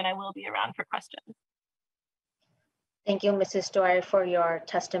story today, and I will be around for questions. Thank you, Mrs. Dwyer, for your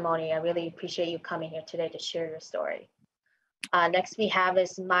testimony. I really appreciate you coming here today to share your story. Next we have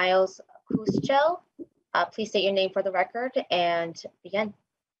is Miles Kuschel. Please state your name for the record and begin.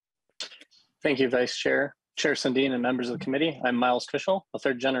 Thank you, Vice Chair. Chair Sundin and members of the committee, I'm Miles Kuschel, a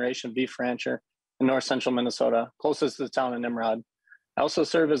 3rd generation beef rancher in north central Minnesota, closest to the town of Nimrod. I also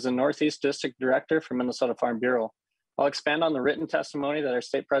serve as the Northeast District Director for Minnesota Farm Bureau. I'll expand on the written testimony that our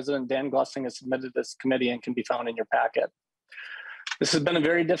state president, Dan Glussing, has submitted to this committee and can be found in your packet. This has been a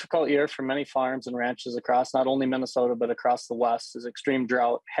very difficult year for many farms and ranches across not only Minnesota, but across the West, as extreme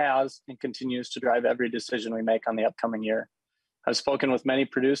drought has and continues to drive every decision we make on the upcoming year. I've spoken with many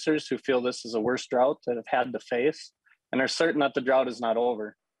producers who feel this is a worse drought that have had to face and are certain that the drought is not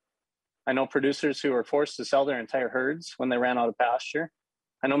over. I know producers who were forced to sell their entire herds when they ran out of pasture.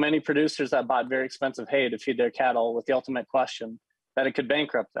 I know many producers that bought very expensive hay to feed their cattle with the ultimate question that it could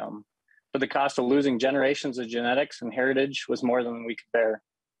bankrupt them. But the cost of losing generations of genetics and heritage was more than we could bear.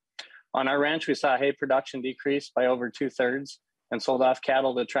 On our ranch, we saw hay production decrease by over 2/3 and sold off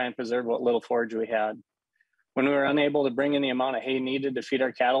cattle to try and preserve what little forage we had. When we were unable to bring in the amount of hay needed to feed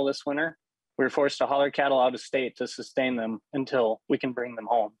our cattle this winter, we were forced to haul our cattle out of state to sustain them until we can bring them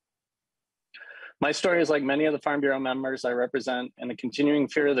home. My story is like many of the Farm Bureau members I represent, and the continuing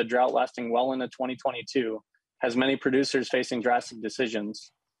fear of the drought lasting well into 2022 has many producers facing drastic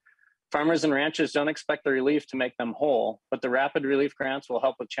decisions. Farmers and ranchers don't expect the relief to make them whole, but the rapid relief grants will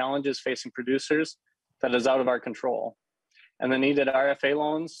help with challenges facing producers that is out of our control. And the needed RFA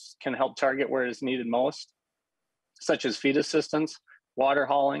loans can help target where it is needed most, such as feed assistance, water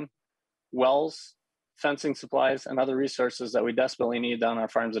hauling, wells, fencing supplies, and other resources that we desperately need on our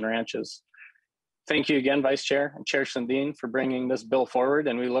farms and ranches. Thank you again, Vice Chair and Chair Sundin, for bringing this bill forward,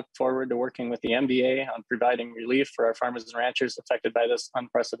 and we look forward to working with the MBA on providing relief for our farmers and ranchers affected by this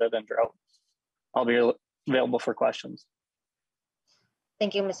unprecedented drought. I'll be available for questions.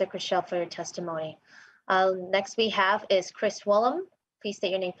 Thank you, Mr. Kuschel, for your testimony. Next we have is Chris Wallum. Please state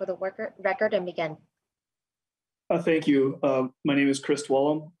your name for the record and begin. Thank you. My name is Chris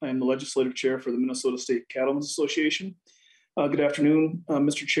Wallum. I am the legislative chair for the Minnesota State Cattlemen's Association. Good afternoon,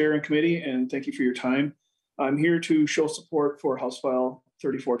 Mr. Chair and committee, and thank you for your time. I'm here to show support for House File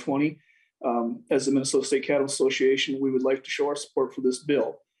 3420. As the Minnesota State Cattlemen's Association, we would like to show our support for this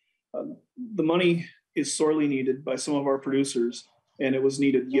bill. The money is sorely needed by some of our producers, and it was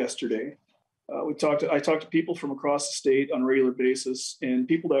needed yesterday. I talked to people from across the state on a regular basis, and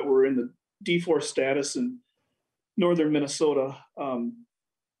people that were in the D4 status in northern Minnesota.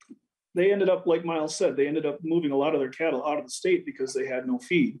 They ended up, like Miles said, they ended up moving a lot of their cattle out of the state because they had no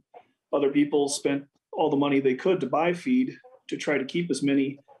feed. Other people spent all the money they could to buy feed to try to keep as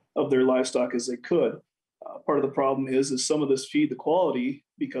many of their livestock as they could. Part of the problem is some of this feed, the quality,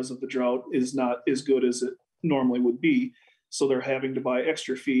 because of the drought, is not as good as it normally would be. So they're having to buy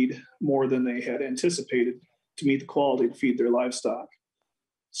extra feed more than they had anticipated to meet the quality to feed their livestock.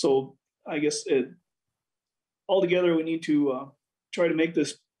 So I guess altogether, we need to try to make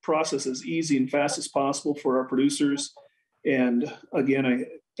this process as easy and fast as possible for our producers. And again, I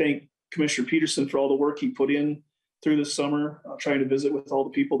thank Commissioner Peterson for all the work he put in through this summer, trying to visit with all the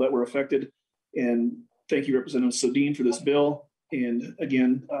people that were affected. And thank you, Representative Sundin, for this bill. And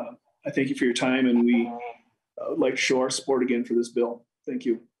again, I thank you for your time, and we would like to show our support again for this bill. Thank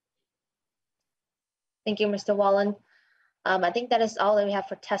you. Thank you, Mr. Wallen. I think that is all that we have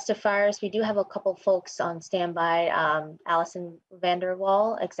for testifiers. We do have a couple folks on standby. Allison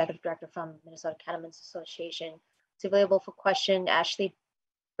Vanderwall, Executive Director from Minnesota Cattlemen's Association, is available for question. Ashley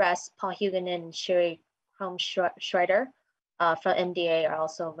Bress, Paul Hugan, and Sherry Crum-Schreider from MDA are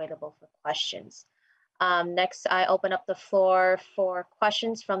also available for questions. Next, I open up the floor for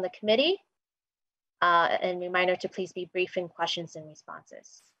questions from the committee. And reminder to please be brief in questions and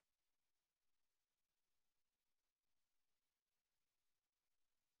responses.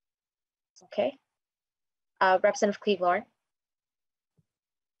 Okay. Representative Cleveland.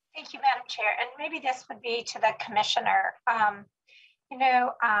 Thank you, Madam Chair. And maybe this would be to the Commissioner.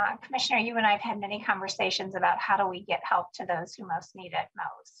 Commissioner, you and I have had many conversations about how do we get help to those who most need it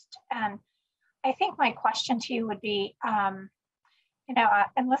most. And I think my question to you would be, and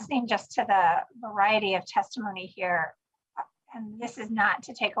listening just to the variety of testimony here, and this is not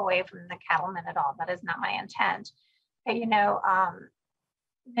to take away from the cattlemen at all, that is not my intent, but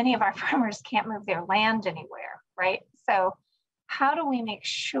many of our farmers can't move their land anywhere, right? So how do we make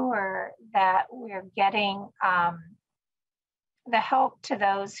sure that we're getting the help to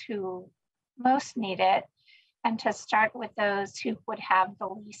those who most need it, and to start with those who would have the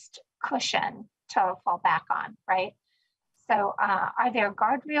least cushion to fall back on, right? So are there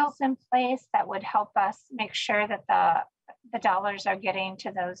guardrails in place that would help us make sure that the dollars are getting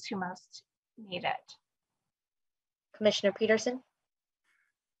to those who most need it? Commissioner Peterson.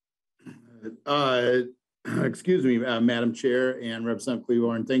 Excuse me, Madam Chair and Representative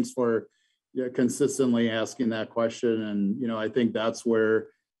Cleveland, thanks for consistently asking that question. And, I think that's where,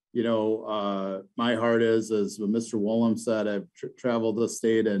 my heart is, as Mr. Wollum said, I've traveled the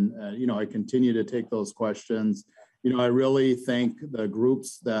state and, I continue to take those questions. I really thank the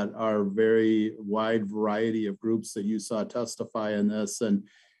groups that are very wide variety of groups that you saw testify in this, and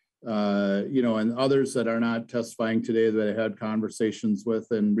and others that are not testifying today that I had conversations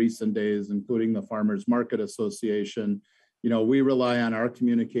with in recent days, including the Farmers Market Association. We rely on our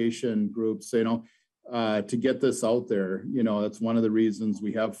communication groups, to get this out there. That's one of the reasons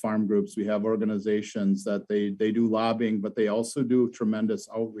we have farm groups, we have organizations that they do lobbying, but they also do tremendous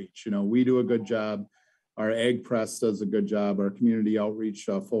outreach. We do a good job. Our Ag Press does a good job. Our community outreach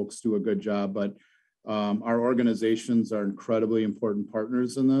folks do a good job, but our organizations are incredibly important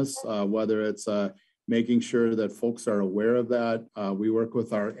partners in this, whether it's making sure that folks are aware of that. We work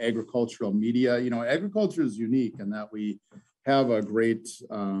with our agricultural media. Agriculture is unique in that we have a great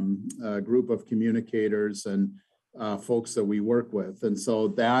group of communicators and folks that we work with. And so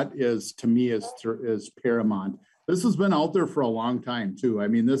that is, to me, is paramount. This has been out there for a long time too. I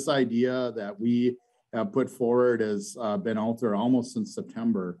mean, this idea that we have put forward has been out there almost since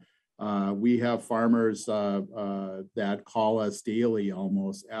September. We have farmers that call us daily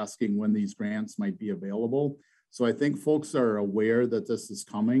almost asking when these grants might be available. So I think folks are aware that this is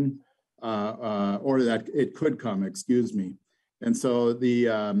coming or that it could come, excuse me. And so the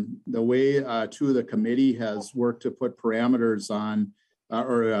way the committee has worked to put parameters on,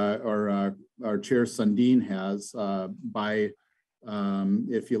 or our Chair Sundin has by,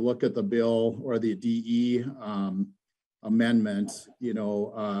 if you look at the bill or the DE amendment,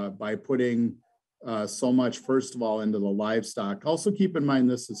 by putting so much, first of all, into the livestock. Also keep in mind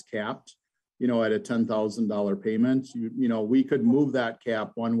this is capped, at a $10,000 payment. We could move that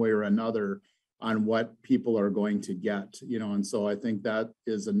cap one way or another on what people are going to get, and so I think that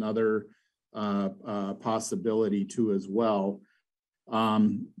is another possibility too as well.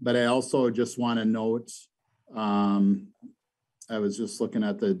 But I also just want to note, I was just looking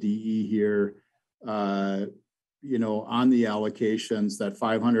at the DE here, on the allocations, that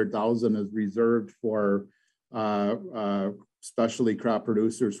 500,000 is reserved for specialty crop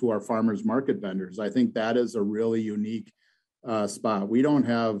producers who are farmers market vendors. I think that is a really unique spot. We don't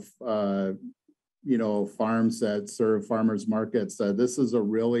have, you know, farms that serve farmers markets. This is a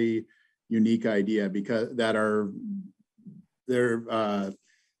really unique idea because they're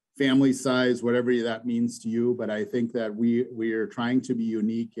family size, whatever that means to you. But I think that we are trying to be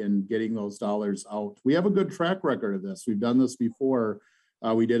unique in getting those dollars out. We have a good track record of this. We've done this before.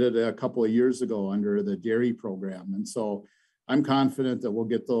 We did it a couple of years ago under the dairy program. And so I'm confident that we'll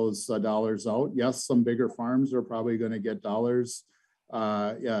get those dollars out. Yes, some bigger farms are probably going to get dollars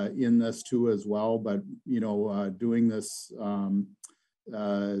in this too as well. But, you know, doing this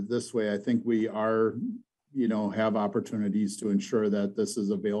this way, I think we are, you know, have opportunities to ensure that this is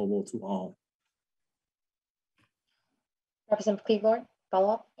available to all. Representative Cleveland,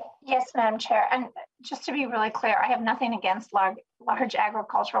 follow up? Yes, Madam Chair. And just to be really clear, I have nothing against large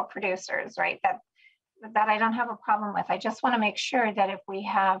agricultural producers, right? That I don't have a problem with. I just want to make sure that if we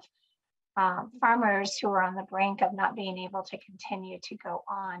have farmers who are on the brink of not being able to continue to go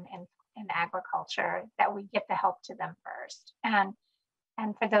on in agriculture, that we get the help to them first.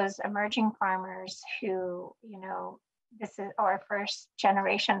 And for those emerging farmers who, you know, this is our first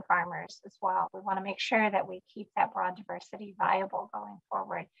generation farmers as well, we want to make sure that we keep that broad diversity viable going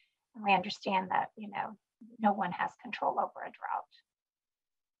forward. And we understand that, you know, no one has control over a drought.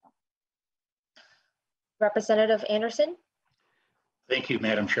 Representative Anderson. Thank you,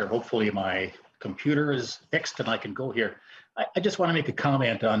 Madam Chair. Hopefully my computer is fixed and I can go here. I just want to make a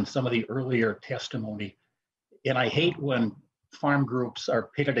comment on some of the earlier testimony. And I hate when farm groups are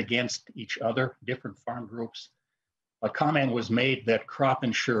pitted against each other, different farm groups. A comment was made that crop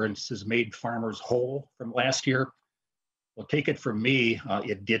insurance has made farmers whole from last year. Well, take it from me,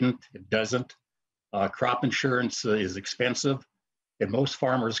 it didn't, it doesn't. Crop insurance is expensive, and most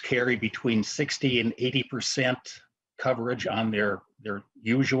farmers carry between 60 and 80% coverage on their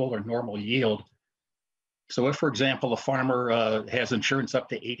usual or normal yield. So if, for example, a farmer has insurance up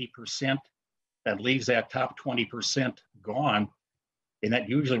to 80%, that leaves that top 20% gone, and that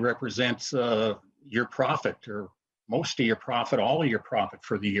usually represents your profit, or most of your profit, all of your profit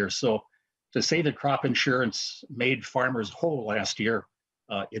for the year. So to say that crop insurance made farmers whole last year,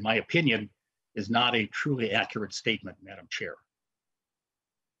 in my opinion, is not a truly accurate statement, Madam Chair.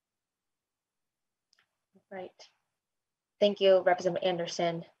 Right. Thank you, Representative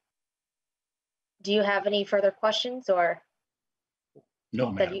Anderson. Do you have any further questions or?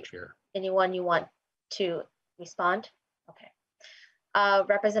 No, Madam Chair. Anyone you want to respond? Okay.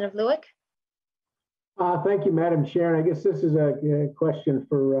 Representative Lewick. Thank you, Madam Chair. And I guess this is a question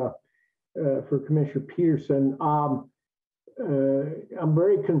for Commissioner Peterson. I'm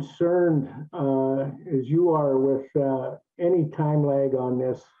very concerned, as you are, with any time lag on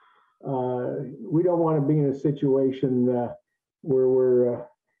this. We don't want to be in a situation where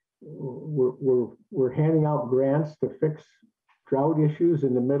we're handing out grants to fix drought issues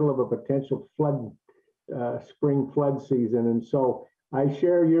in the middle of a potential spring flood season. And so I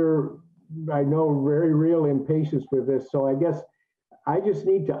share your, I know, very real impatience with this. So I guess I just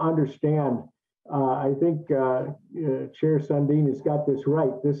need to understand. I think Chair Sundin has got this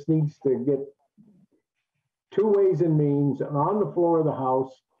right. This needs to get two ways and means on the floor of the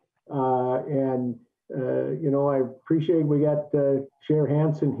House. You know, I appreciate we got Chair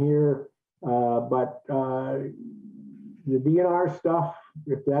Hansen here, but the DNR stuff,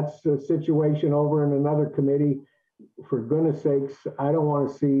 if that's a situation over in another committee, for goodness sakes, I don't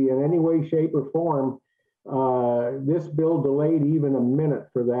want to see in any way, shape, or form this bill delayed even a minute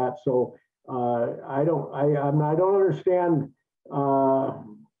for that. So I don't understand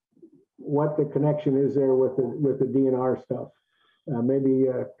what the connection is there with the DNR stuff. Maybe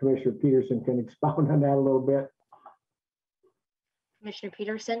Commissioner Peterson can expound on that a little bit. Commissioner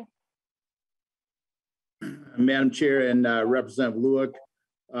Peterson. Madam Chair and Representative Lewick,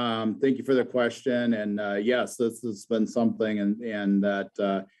 thank you for the question. And yes, this has been something, and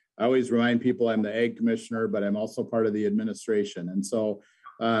that I always remind people I'm the Ag Commissioner, but I'm also part of the administration. And so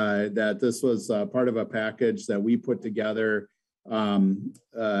that this was part of a package that we put together a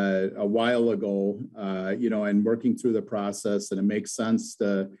while ago, you know, and working through the process, and it makes sense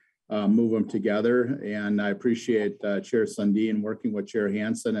to move them together. And I appreciate Chair Sundin working with Chair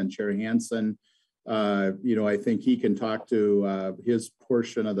Hansen, and Chair Hansen, you know, I think he can talk to his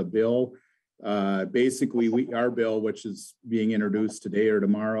portion of the bill. Basically, our bill, which is being introduced today or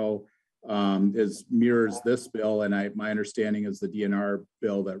tomorrow, mirrors this bill, and my understanding is the DNR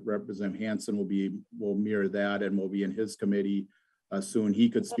bill that Representative Hansen will mirror that, and will be in his committee soon. He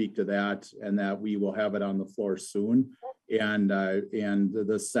could speak to that, and that we will have it on the floor soon. and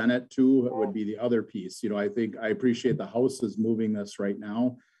the Senate too would be the other piece. You know, I appreciate the House is moving this right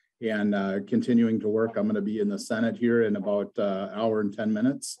now and continuing to work. I'm going to be in the Senate here in about an hour and 10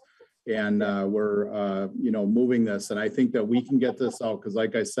 minutes. And we're, you know, moving this. And I think that we can get this out because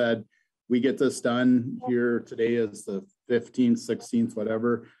like I said, we get this done here today is the 15th, 16th,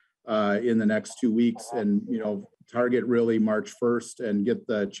 whatever, in the next 2 weeks. And, you know, target really March 1st and get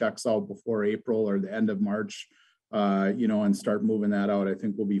the checks out before April or the end of March, you know, and start moving that out. I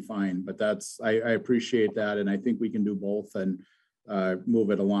think we'll be fine. But I appreciate that. And I think we can do both and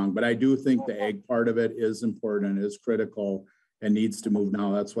move it along. But I do think the ag part of it is important and is critical and needs to move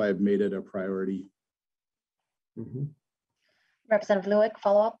now. That's why I've made it a priority. Representative Lewick,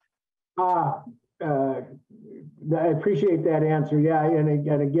 follow up. I appreciate that answer. Yeah, and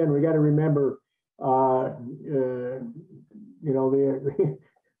again, we got to remember, you know,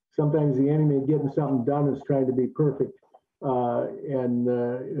 sometimes the enemy of getting something done is trying to be perfect, and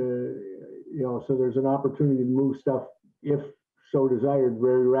you know, so there's an opportunity to move stuff, if so desired,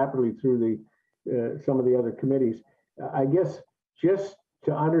 very rapidly through the some of the other committees. I guess just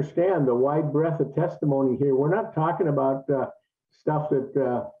to understand the wide breadth of testimony here, we're not talking about stuff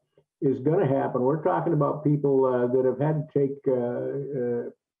that is going to happen. We're talking about people that have had to take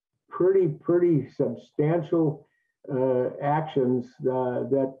pretty substantial actions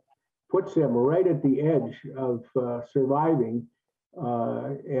that puts them right at the edge of surviving.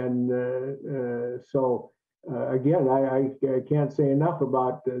 So again, I can't say enough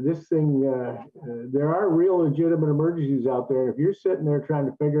about this thing. There are real legitimate emergencies out there. If you're sitting there trying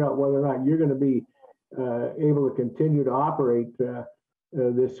to figure out whether or not you're going to be able to continue to operate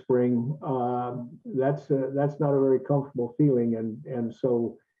this spring, that's not a very comfortable feeling. And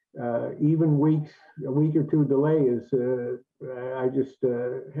so even a week or two delay is, I just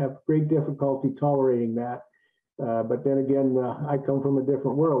have great difficulty tolerating that. But then again, I come from a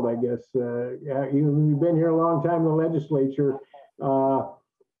different world, I guess. Even we've been here a long time in the legislature.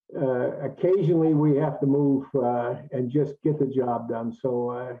 Occasionally we have to move and just get the job done.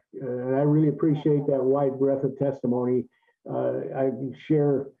 So, and I really appreciate that wide breadth of testimony. I can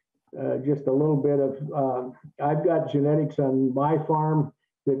share just a little bit of, I've got genetics on my farm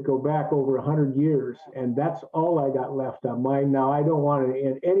that go back over 100 years, and that's all I got left on mine. Now, I don't want to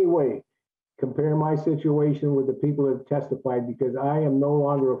in any way compare my situation with the people that have testified because I am no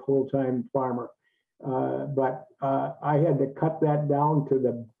longer a full-time farmer. But I had to cut that down to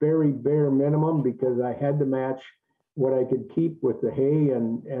the very bare minimum because I had to match what I could keep with the hay.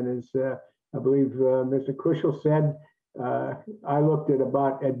 And as I believe Mr. Kushel said, I looked at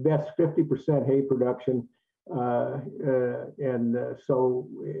about, at best, 50% hay production. So,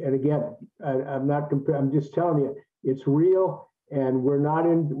 and again, I'm not comparing, I'm just telling you, it's real. And we're not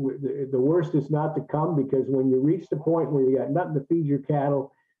in, the worst is not to come, because when you reach the point where you got nothing to feed your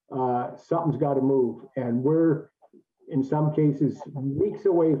cattle, something's got to move. And we're, in some cases, weeks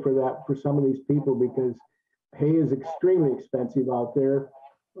away for that for some of these people, because hay is extremely expensive out there.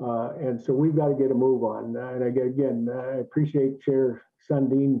 And so we've got to get a move on. And again, I appreciate Chair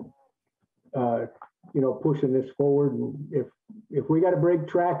Sundin, pushing this forward. And if we got to break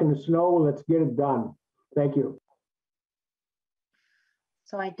track in the snow, let's get it done. Thank you.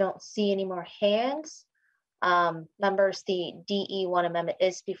 So I don't see any more hands. Members, the DE1 amendment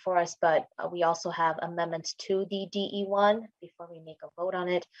is before us, but we also have amendments to the DE1 before we make a vote on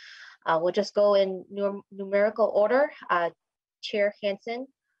it. We'll just go in numerical order. Chair Hansen,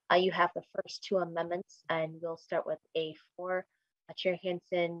 you have the first two amendments, and we'll start with A4. Chair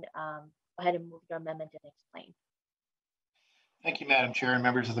Hansen, go ahead and move your amendment and explain. Thank you, Madam Chair and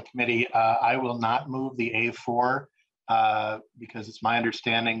members of the committee. I will not move the A4 because it's my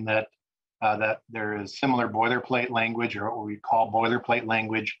understanding that that there is similar boilerplate language, or what we call boilerplate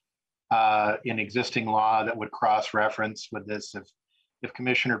language, in existing law that would cross-reference with this. If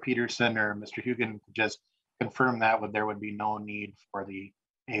Commissioner Peterson or Mr. Hugen could just confirm that, there would be no need for the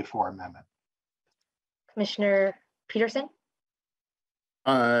A4 amendment. Commissioner Peterson?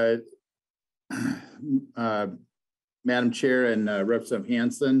 Madam Chair and Representative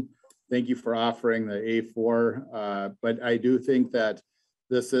Hansen, thank you for offering the A4, but I do think that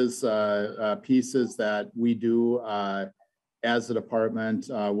this is pieces that we do as a department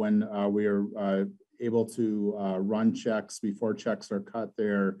when we are able to run checks before checks are cut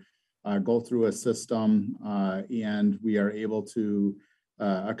there, go through a system, and we are able to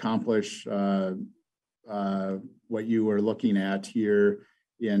accomplish what you were looking at here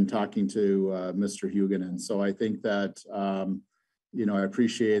in talking to Mr. Hugen. And so I think that, I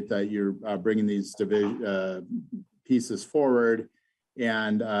appreciate that you're bringing these pieces forward.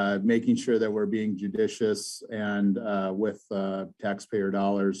 and making sure that we're being judicious and with taxpayer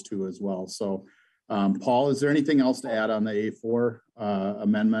dollars too as well. So Paul, is there anything else to add on the A4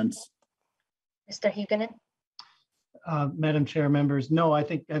 amendments? Mr. Huguenin? Madam Chair, members, no, I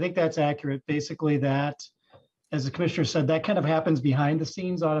think that's accurate. Basically that, as the commissioner said, that kind of happens behind the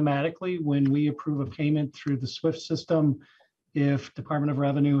scenes automatically when we approve a payment through the SWIFT system. If Department of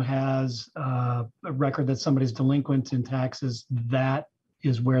Revenue has a record that somebody's delinquent in taxes, that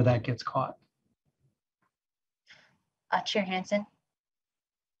is where that gets caught. Chair Hansen?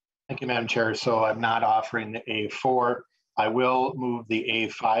 Thank you, Madam Chair. So I'm not offering the A4. I will move the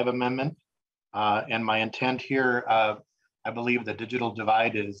A5 amendment. And my intent here, I believe the digital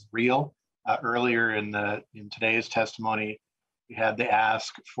divide is real. Earlier in today's testimony, we had the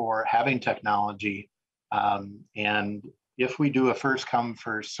ask for having technology. And if we do a first come,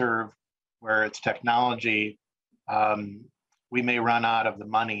 first serve, where it's technology, we may run out of the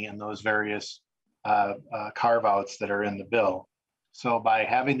money in those various carve outs that are in the bill. So by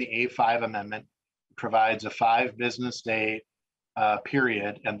having the A5 amendment, it provides a 5 business day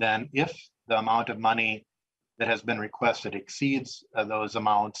period. And then if the amount of money that has been requested exceeds those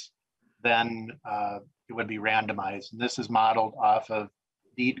amounts, then it would be randomized. And this is modeled off of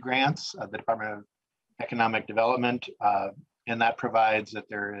deed grants, the Department of Economic Development, and that provides that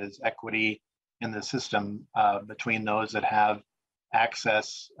there is equity in the system between those that have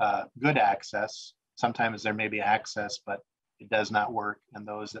access, good access. Sometimes there may be access, but it does not work, and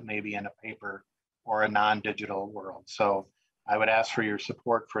those that may be in a paper or a non-digital world. So I would ask for your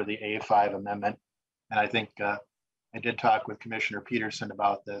support for the A5 amendment. And I think I did talk with Commissioner Peterson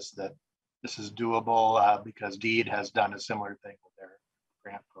about this, that this is doable because DEED has done a similar thing with their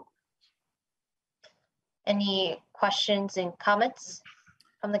grant program. Any questions and comments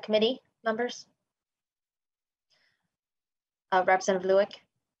from the committee members? Representative Lewick.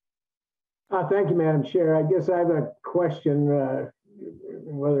 Thank you, Madam Chair. I guess I have a question,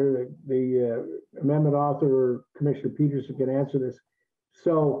 whether the amendment author or Commissioner Peterson can answer this.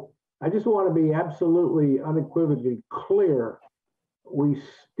 So I just want to be absolutely unequivocally clear. We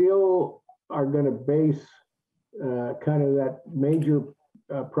still are going to base kind of that major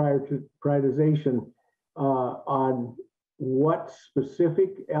prioritization on what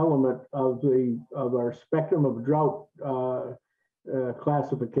specific element of our spectrum of drought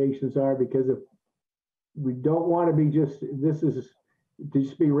classifications are, because if we don't want to be just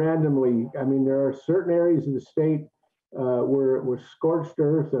be randomly. I mean, there are certain areas of the state where it was scorched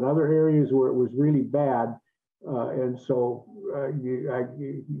earth and other areas where it was really bad. And so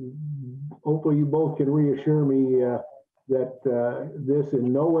hopefully you both can reassure me that this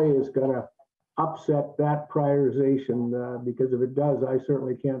in no way is going to upset that prioritization, because if it does, I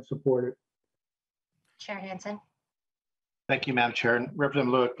certainly can't support it. Chair Hansen. Thank you, Madam Chair. And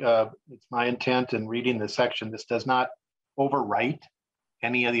Representative Lewick, it's my intent in reading this section, this does not overwrite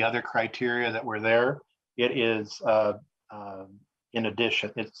any of the other criteria that were there. It is in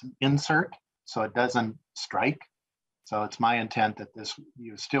addition, it's insert, so it doesn't strike. So it's my intent that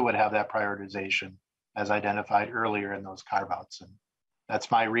you still would have that prioritization as identified earlier in those carve outs. And that's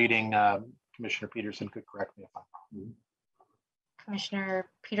my reading. Commissioner Peterson could correct me if I'm wrong. Commissioner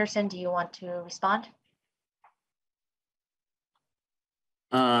Peterson, do you want to respond?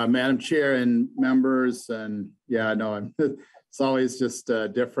 Madam Chair and members, and yeah, no, it's always just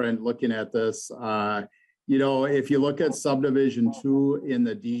different looking at this. You know, if you look at subdivision 2 in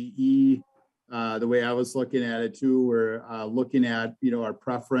the DE, the way I was looking at it too, we're looking at, you know, our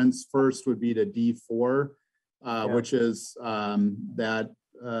preference first would be to D4, which is that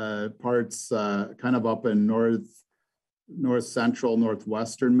parts kind of up in north central,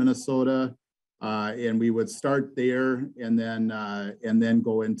 northwestern Minnesota. And we would start there and then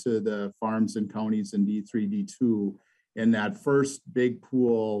go into the farms and counties in D3, D2. And that first big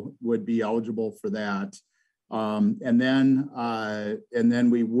pool would be eligible for that. And then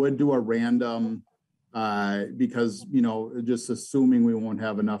we would do a random because, you know, just assuming we won't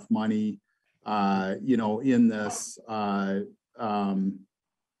have enough money, you know, in this, or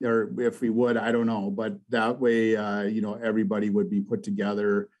if we would, I don't know, but that way, you know, everybody would be put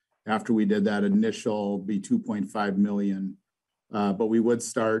together after we did that initial be 2.5 million. But we would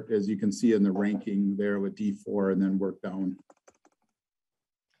start, as you can see in the ranking there, with D4 and then work down.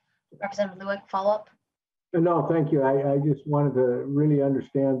 Representative Lewick, follow up. No, thank you. I just wanted to really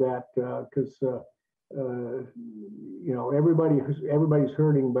understand that because you know, everybody's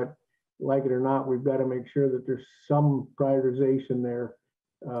hurting, but like it or not, we've got to make sure that there's some prioritization there.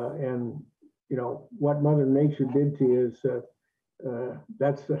 And you know what Mother Nature did to you is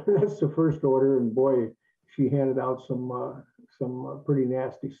that's the first order. And boy, she handed out some some pretty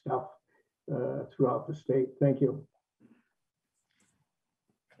nasty stuff throughout the state. Thank you.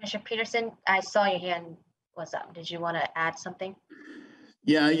 Commissioner Peterson, I saw your hand was up. Did you want to add something?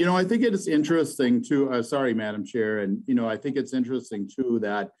 Yeah, I think it's interesting too. Sorry, Madam Chair. And, I think it's interesting too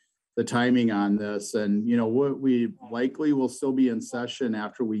that the timing on this and, what we likely will still be in session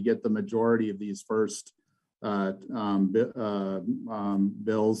after we get the majority of these first bills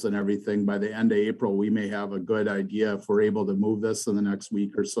and everything. By the end of April, we may have a good idea if we're able to move this in the next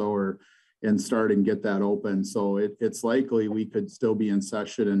week or so and start and get that open. So it's likely we could still be in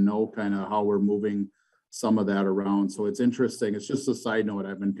session and know kind of how we're moving some of that around. So it's interesting. It's just a side note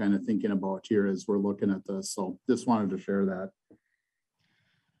I've been kind of thinking about here as we're looking at this. So just wanted to share that.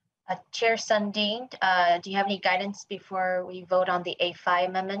 Chair Sundin, do you have any guidance before we vote on the A5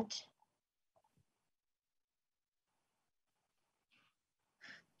 amendment?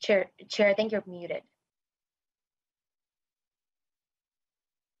 Chair, I think you're muted.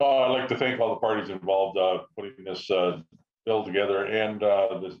 I'd like to thank all the parties involved putting this bill together and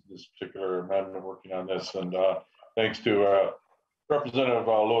this particular amendment, working on this. And thanks to Representative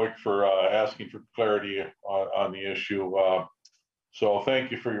Loic for asking for clarity on the issue. So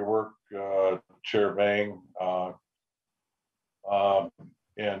thank you for your work, Chair Vang.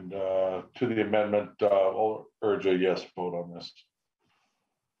 And to the amendment, I'll urge a yes vote on this.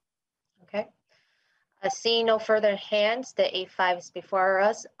 Okay. Seeing no further hands, the A5 is before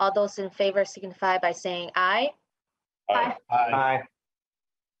us. All those in favor signify by saying aye. Aye. Aye.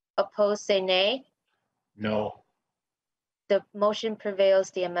 Opposed, say nay. No. The motion prevails.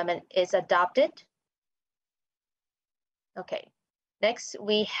 The amendment is adopted. Okay. Next,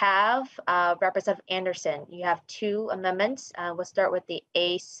 we have Representative Anderson. You have two amendments. We'll start with the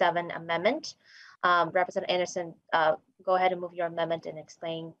A7 amendment. Representative Anderson, go ahead and move your amendment and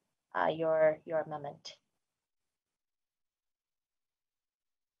explain your amendment.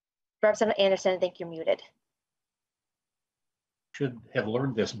 Representative Anderson, I think you're muted. Should have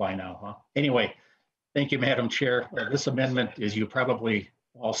learned this by now, huh? Anyway, thank you, Madam Chair. This amendment, as you probably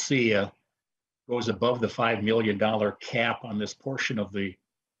all see, goes above the $5 million cap on this portion of the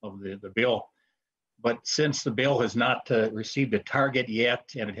bill. But since the bill has not received a target yet,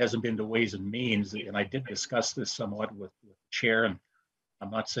 and it hasn't been to Ways and Means, and I did discuss this somewhat with the chair, and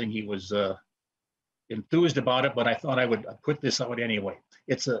I'm not saying he was enthused about it, but I thought I would put this out anyway.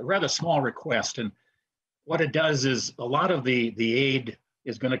 It's a rather small request, and what it does is a lot of the aid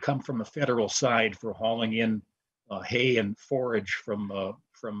is going to come from the federal side for hauling in hay and forage from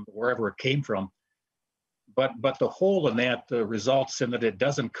wherever it came from. But the hole in that results in that it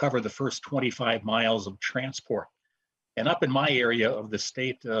doesn't cover the first 25 miles of transport. And up in my area of the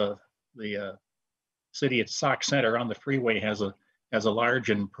state, the city at Sauk Center on the freeway has a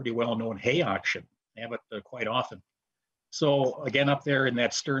large and pretty well-known hay auction. They have it quite often. So again, up there in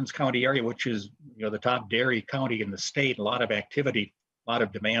that Stearns County area, which is the top dairy county in the state, a lot of activity, a lot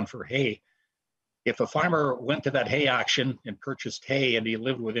of demand for hay. If a farmer went to that hay auction and purchased hay and he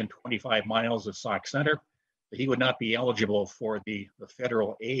lived within 25 miles of Sauk Center, he would not be eligible for the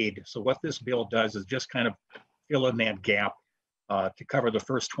federal aid. So what this bill does is just kind of fill in that gap to cover the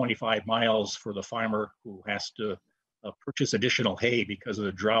first 25 miles for the farmer who has to purchase additional hay because of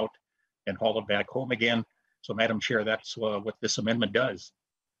the drought and haul it back home again. So Madam Chair, that's what this amendment does.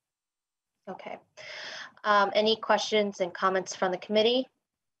 Okay. Any questions and comments from the committee?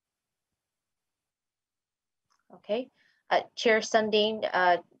 Okay. Chair Sundin,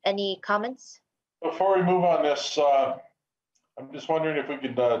 any comments? Before we move on this, I'm just wondering if we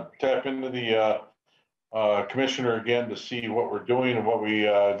could tap into the commissioner again to see what we're doing and what we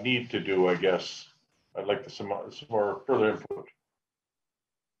need to do, I guess. I'd like some more further input.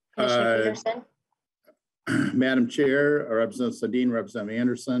 Commissioner Peterson? Madam Chair, Representative Sundin, Representative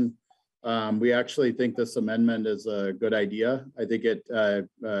Anderson, we actually think this amendment is a good idea. I think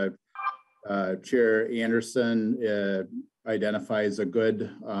Chair Anderson identifies a good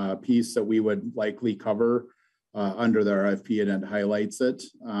piece that we would likely cover under the RFP, and it highlights it.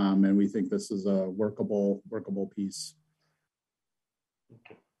 And we think this is a workable piece.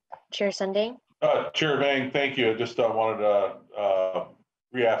 Chair Sundin? Chair Vang, thank you. I just wanted a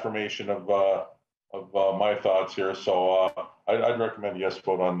reaffirmation of my thoughts here. So I'd recommend yes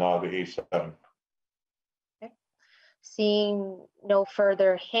vote on the A7. Okay. Seeing no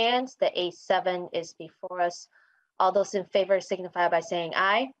further hands, the A7 is before us. All those in favor signify by saying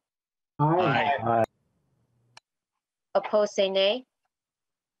aye. Aye. Aye. Opposed, say nay.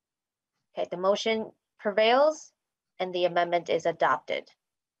 Okay, the motion prevails and the amendment is adopted.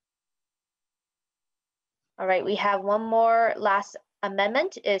 All right, we have one more last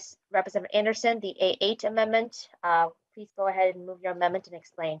amendment is Representative Anderson, the A8 amendment. please go ahead and move your amendment and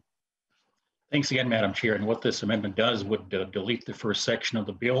explain? Thanks again, Madam Chair. And what this amendment does would delete the first section of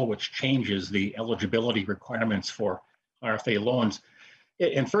the bill, which changes the eligibility requirements for RFA loans.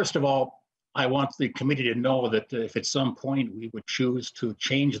 And first of all, I want the committee to know that if at some point we would choose to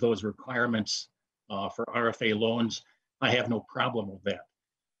change those requirements for RFA loans, I have no problem with that.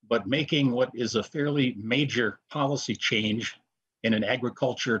 But making what is a fairly major policy change in an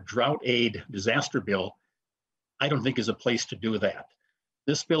agriculture drought aid disaster bill, I don't think is a place to do that.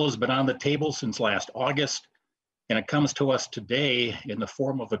 This bill has been on the table since last August, and it comes to us today in the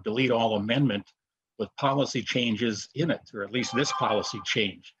form of a delete all amendment with policy changes in it, or at least this policy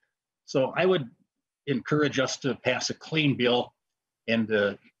change. So I would encourage us to pass a clean bill and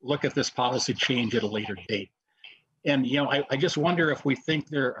look at this policy change at a later date. And, you know, I just wonder if we think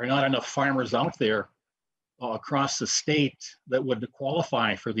there are not enough farmers out there across the state that would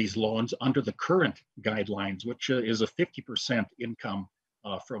qualify for these loans under the current guidelines, which is a 50% income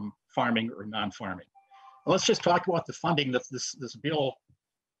from farming or non-farming. Let's just talk about the funding that this bill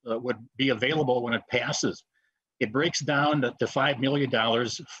would be available when it passes. It breaks down to $5 million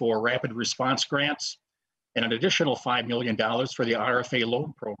for rapid response grants and an additional $5 million for the RFA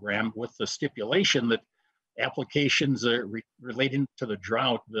loan program, with the stipulation that applications relating to the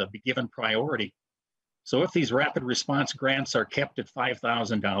drought be given priority. So if these rapid response grants are kept at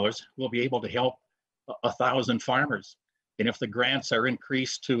 $5,000, we'll be able to help 1,000 farmers. And if the grants are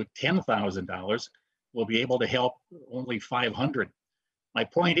increased to $10,000, we'll be able to help only 500. My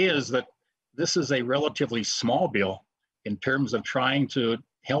point is that this is a relatively small bill in terms of trying to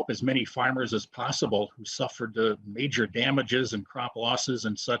help as many farmers as possible who suffered major damages and crop losses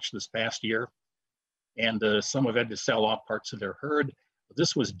and such this past year. And some have had to sell off parts of their herd.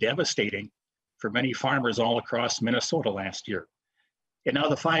 This was devastating for many farmers all across Minnesota last year. And now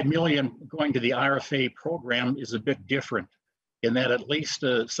the $5 million going to the RFA program is a bit different in that at least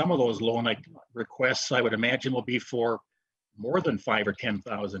some of those loan requests, I would imagine, will be for more than $5,000 or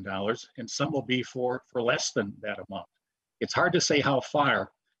 $10,000, and some will be for less than that amount. It's hard to say how far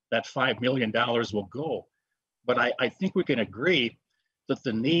that $5 million will go, but I think we can agree that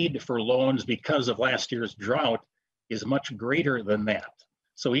the need for loans because of last year's drought is much greater than that.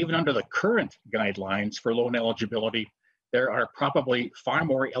 So even under the current guidelines for loan eligibility, there are probably far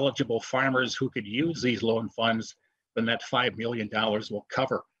more eligible farmers who could use these loan funds than that $5 million will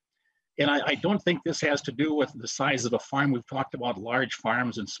cover. And I don't think this has to do with the size of the farm. We've talked about large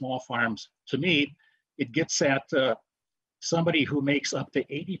farms and small farms. To me, it gets at somebody who makes up to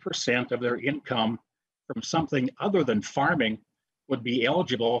 80% of their income from something other than farming would be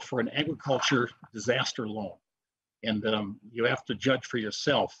eligible for an agriculture disaster loan. And you have to judge for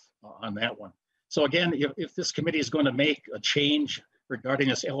yourself on that one. So again, if this committee is going to make a change regarding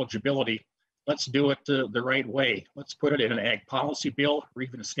this eligibility, let's do it the right way. Let's put it in an ag policy bill or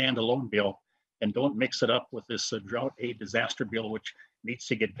even a standalone bill, and don't mix it up with this drought aid disaster bill, which needs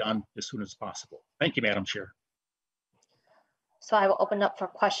to get done as soon as possible. Thank you, Madam Chair. So I will open up for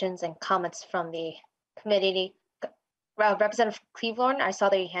questions and comments from the committee. Representative Cleveland, I saw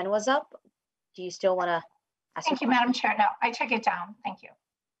that your hand was up. Do you still want to ask? Thank you, Madam Chair. No, I took it down. Thank you.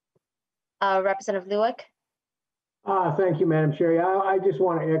 Representative Lewick. Thank you, Madam Chair. I just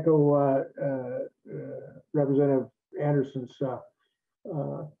want to echo Representative Anderson's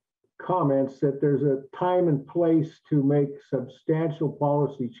comments that there's a time and place to make substantial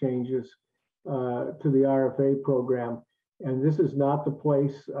policy changes to the RFA program. And this is not the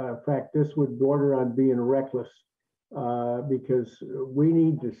place. In fact, this would border on being reckless because we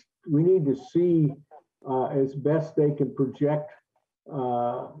need to see as best they can project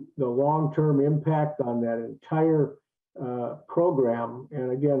the long-term impact on that entire program.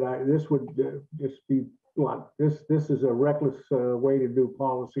 And again, this would just be blunt. This is a reckless way to do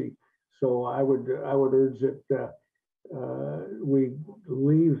policy. So I would urge that we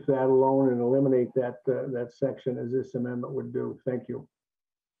leave that alone and eliminate that section as this amendment would do. Thank you.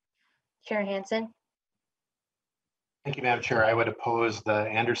 Chair Hansen. Thank you, Madam Chair. I would oppose the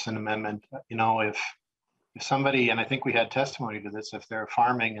Anderson amendment. You know, if somebody, and I think we had testimony to this, if they're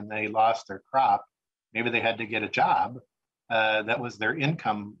farming and they lost their crop, maybe they had to get a job. That was their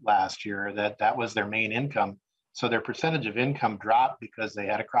income last year, that was their main income. So their percentage of income dropped because they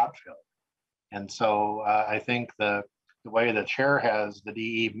had a crop failure. And so I think the way the chair has the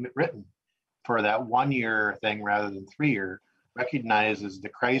DE written for that 1 year thing rather than 3 year recognizes the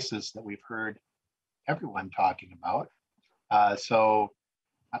crisis that we've heard everyone talking about. So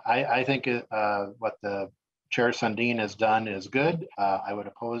I think what the Chair Sundin has done is good. I would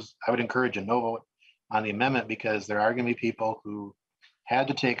encourage a no vote on the amendment because there are going to be people who had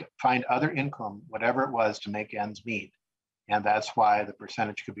to find other income, whatever it was, to make ends meet. And that's why the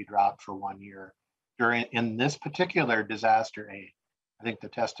percentage could be dropped for 1 year. In this particular disaster aid, I think the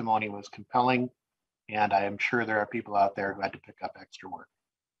testimony was compelling, and I am sure there are people out there who had to pick up extra work.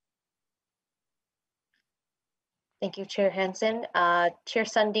 Thank you, Chair Hansen. Chair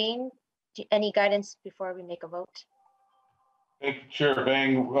Sundin, any guidance before we make a vote? Thank you, Chair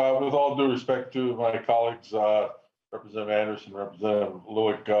Bang. With all due respect to my colleagues, Representative Anderson, Representative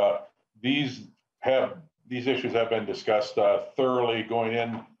Lewick, these issues have been discussed thoroughly going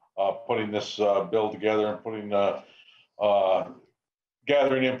in, putting this bill together and putting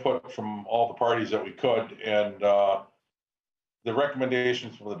gathering input from all the parties that we could, and the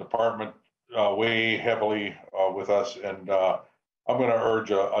recommendations from the department weigh heavily with us, and I'm going to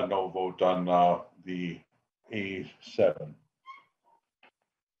urge a no vote on the A7.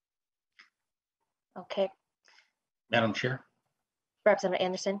 Okay. Madam Chair. Representative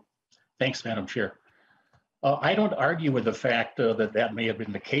Anderson. Thanks, Madam Chair. I don't argue with the fact that may have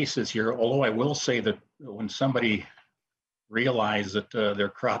been the cases here, although I will say that when somebody realized that their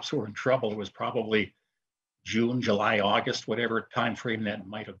crops were in trouble, it was probably June, July, August, whatever time frame that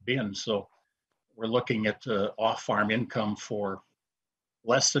might have been. So we're looking at off-farm income for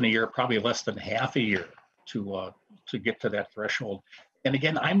less than a year, probably less than half a year to get to that threshold. And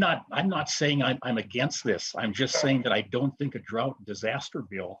again, I'm not saying I'm against this. I'm just saying that I don't think a drought disaster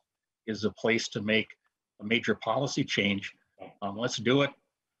bill is a place to make a major policy change. Let's do it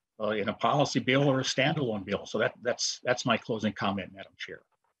in a policy bill or a standalone bill. So that's my closing comment, Madam Chair.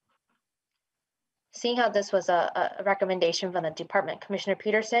 Seeing how this was a recommendation from the department, Commissioner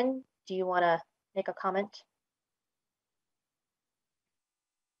Peterson, do you want to make a comment?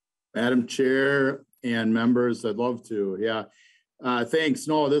 Madam Chair and members, I'd love to. Yeah. Thanks.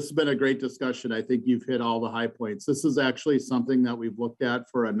 No, this has been a great discussion. I think you've hit all the high points. This is actually something that we've looked at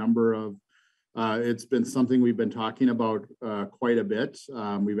for a number of, it's been something we've been talking about quite a bit.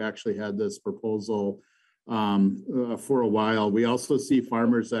 We've actually had this proposal for a while. We also see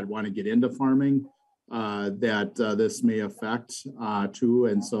farmers that want to get into farming that this may affect too.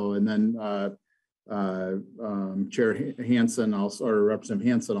 And so, and then Chair Hansen also, or Representative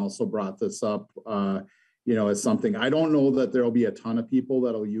Hansen also brought this up, as something. I don't know that there'll be a ton of people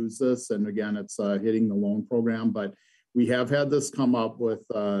that'll use this. And again, it's hitting the loan program, but we have had this come up with,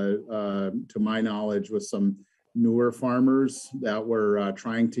 to my knowledge, with some newer farmers that were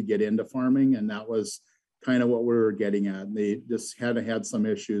trying to get into farming. And that was kind of what we were getting at. And they just had some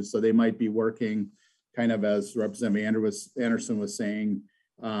issues. So they might be working kind of as Representative Anderson was saying.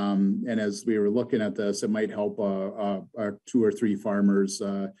 And as we were looking at this, it might help 2 or 3 farmers,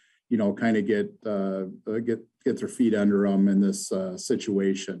 kind of get their feet under them in this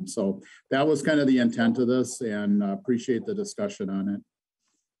situation. So that was kind of the intent of this, and appreciate the discussion on it.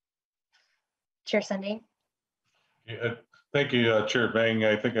 Chair Sundin. Yeah, thank you, Chair Bang.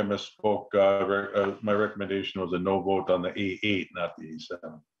 I think I misspoke. My recommendation was a no vote on the A8, not the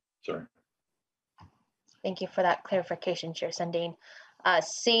A7. Sorry. Thank you for that clarification, Chair Sundin.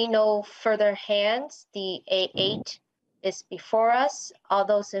 Seeing no further hands, the A8 is before us. All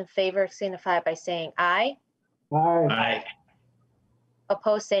those in favor signify by saying aye. Aye. Aye.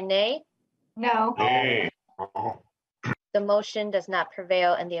 Opposed, say nay. No. Nay. The motion does not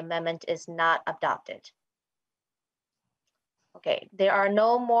prevail and the amendment is not adopted. Okay, there are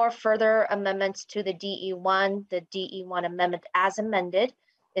no more further amendments to the DE1. The DE1 amendment as amended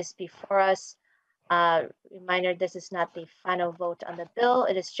is before us. Reminder, this is not the final vote on the bill.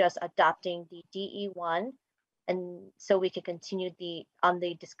 It is just adopting the DE1. And so we can continue on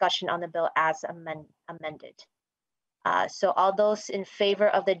the discussion on the bill as amended. So all those in favor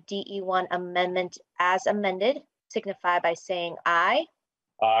of the DE1 amendment as amended signify by saying aye.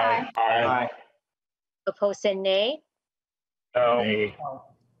 Aye. Aye. Opposed, say nay. No. Nay.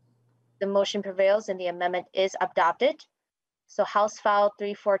 The motion prevails and the amendment is adopted. So House File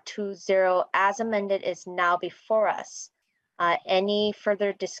 3420 as amended is now before us. Any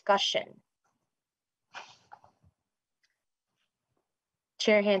further discussion?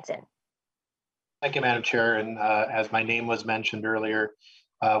 Chair Hansen. Thank you, Madam Chair. And as my name was mentioned earlier,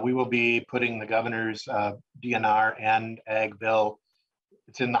 we will be putting the governor's DNR and ag bill.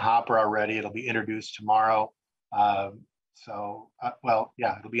 It's in the hopper already. It'll be introduced tomorrow. It'll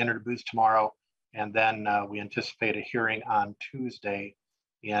be introduced tomorrow. And then we anticipate a hearing on Tuesday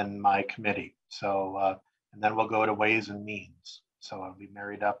in my committee. So, and then we'll go to Ways and Means. So I'll be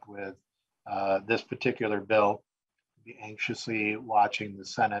married up with this particular bill. Be anxiously watching the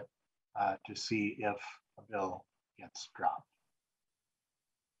Senate to see if a bill gets dropped.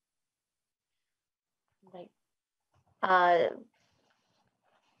 Right.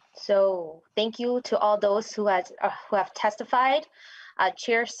 So thank you to all those who have testified.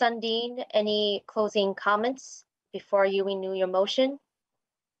 Chair Sundin, any closing comments before you renew your motion?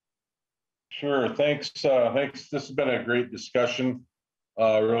 Sure, thanks. Thanks. This has been a great discussion.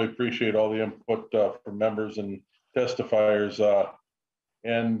 I really appreciate all the input from members and testifiers.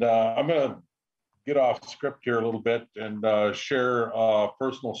 And I'm going to get off script here a little bit and share a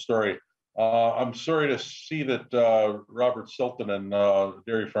personal story. I'm sorry to see that Robert Siltonen,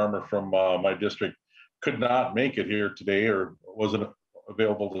 dairy farmer from my district, could not make it here today or wasn't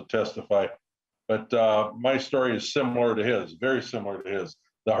available to testify. But my story is similar to his, very similar to his.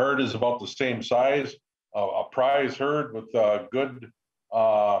 The herd is about the same size, a prize herd with good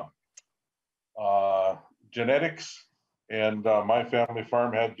genetics. And my family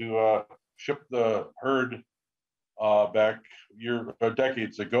farm had to ship the herd back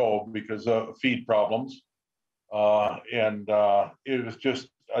decades ago because of feed problems. And it was just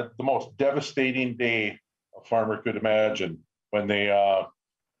the most devastating day a farmer could imagine when they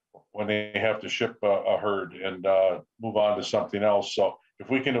have to ship a herd and move on to something else. So if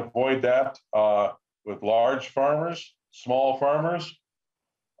we can avoid that with large farmers, small farmers,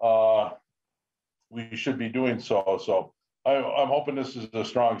 we should be doing so. So I'm hoping this is a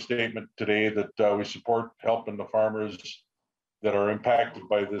strong statement today that we support helping the farmers that are impacted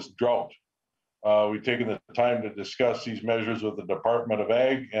by this drought. We've taken the time to discuss these measures with the Department of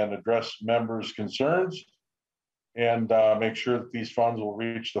Ag and address members' concerns and make sure that these funds will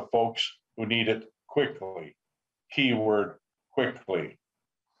reach the folks who need it quickly. Keyword, quickly.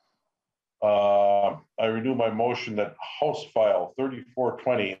 I renew my motion that House File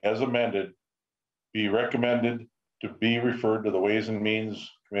 3420 as amended be recommended to be referred to the Ways and Means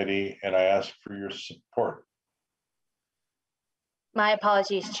Committee, and I ask for your support. My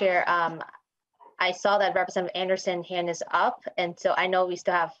apologies, Chair. I saw that Representative Anderson hand is up, and so I know we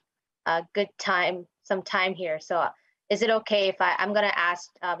still have a good time, some time here. So is it okay if I'm going to ask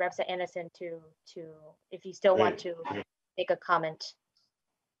Representative Anderson to if you still want to make a comment?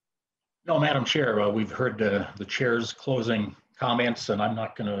 No, Madam Chair, we've heard the chair's closing comments, and I'm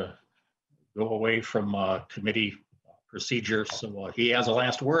not going to go away from committee procedure. So he has a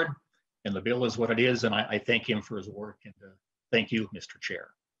last word, and the bill is what it is, and I thank him for his work, and thank you, Mr. Chair.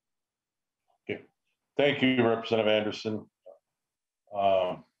 Okay. Thank you, Representative Anderson.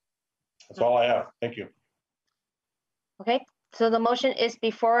 That's all I have. Thank you. Okay, so the motion is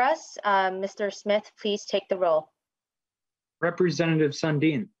before us. Mr. Smith, please take the roll. Representative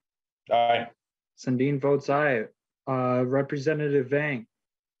Sundin. Aye. Sundin votes aye. Representative Vang.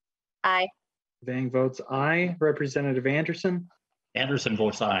 Aye. Vang votes aye. Representative Anderson. Anderson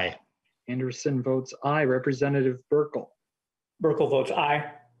votes aye. Anderson votes aye. Representative Burkle. Burkle votes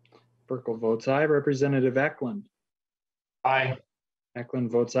aye. Burkle votes aye. Representative Eklund. Aye.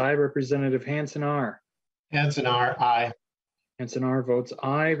 Eklund votes aye. Representative Hansen R. Hansen R, aye. Hansen R votes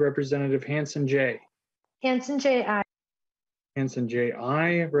aye. Representative Hansen J. Hansen J, aye. Hansen J,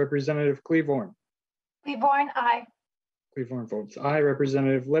 aye. Representative Cleavorn. Cleavorn, aye. Cleavorn votes aye.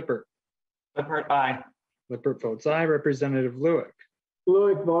 Representative Lippert. Lippert, aye. Lippert votes aye. Representative Lewick.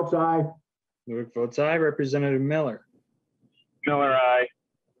 Lewick votes aye. Lewick votes aye. Representative Miller. Miller, aye.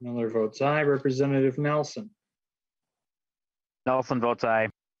 Miller votes aye. Representative Nelson. Nelson votes aye.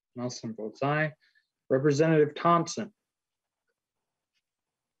 Nelson votes aye. Representative Thompson.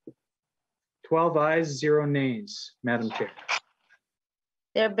 12 ayes, 0 nays, Madam Chair.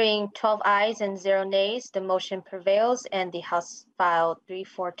 There being 12 ayes and 0 nays, the motion prevails and the House File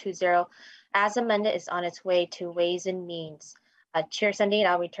 3420 as amended is on its way to Ways and Means. Chair Sundin,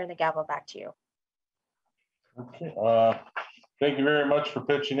 I'll return the gavel back to you. Okay. Thank you very much for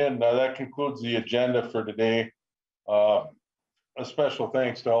pitching in. That concludes the agenda for today. A special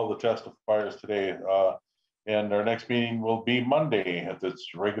thanks to all the testifiers today. And our next meeting will be Monday at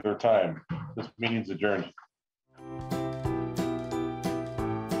its regular time. This meeting's adjourned.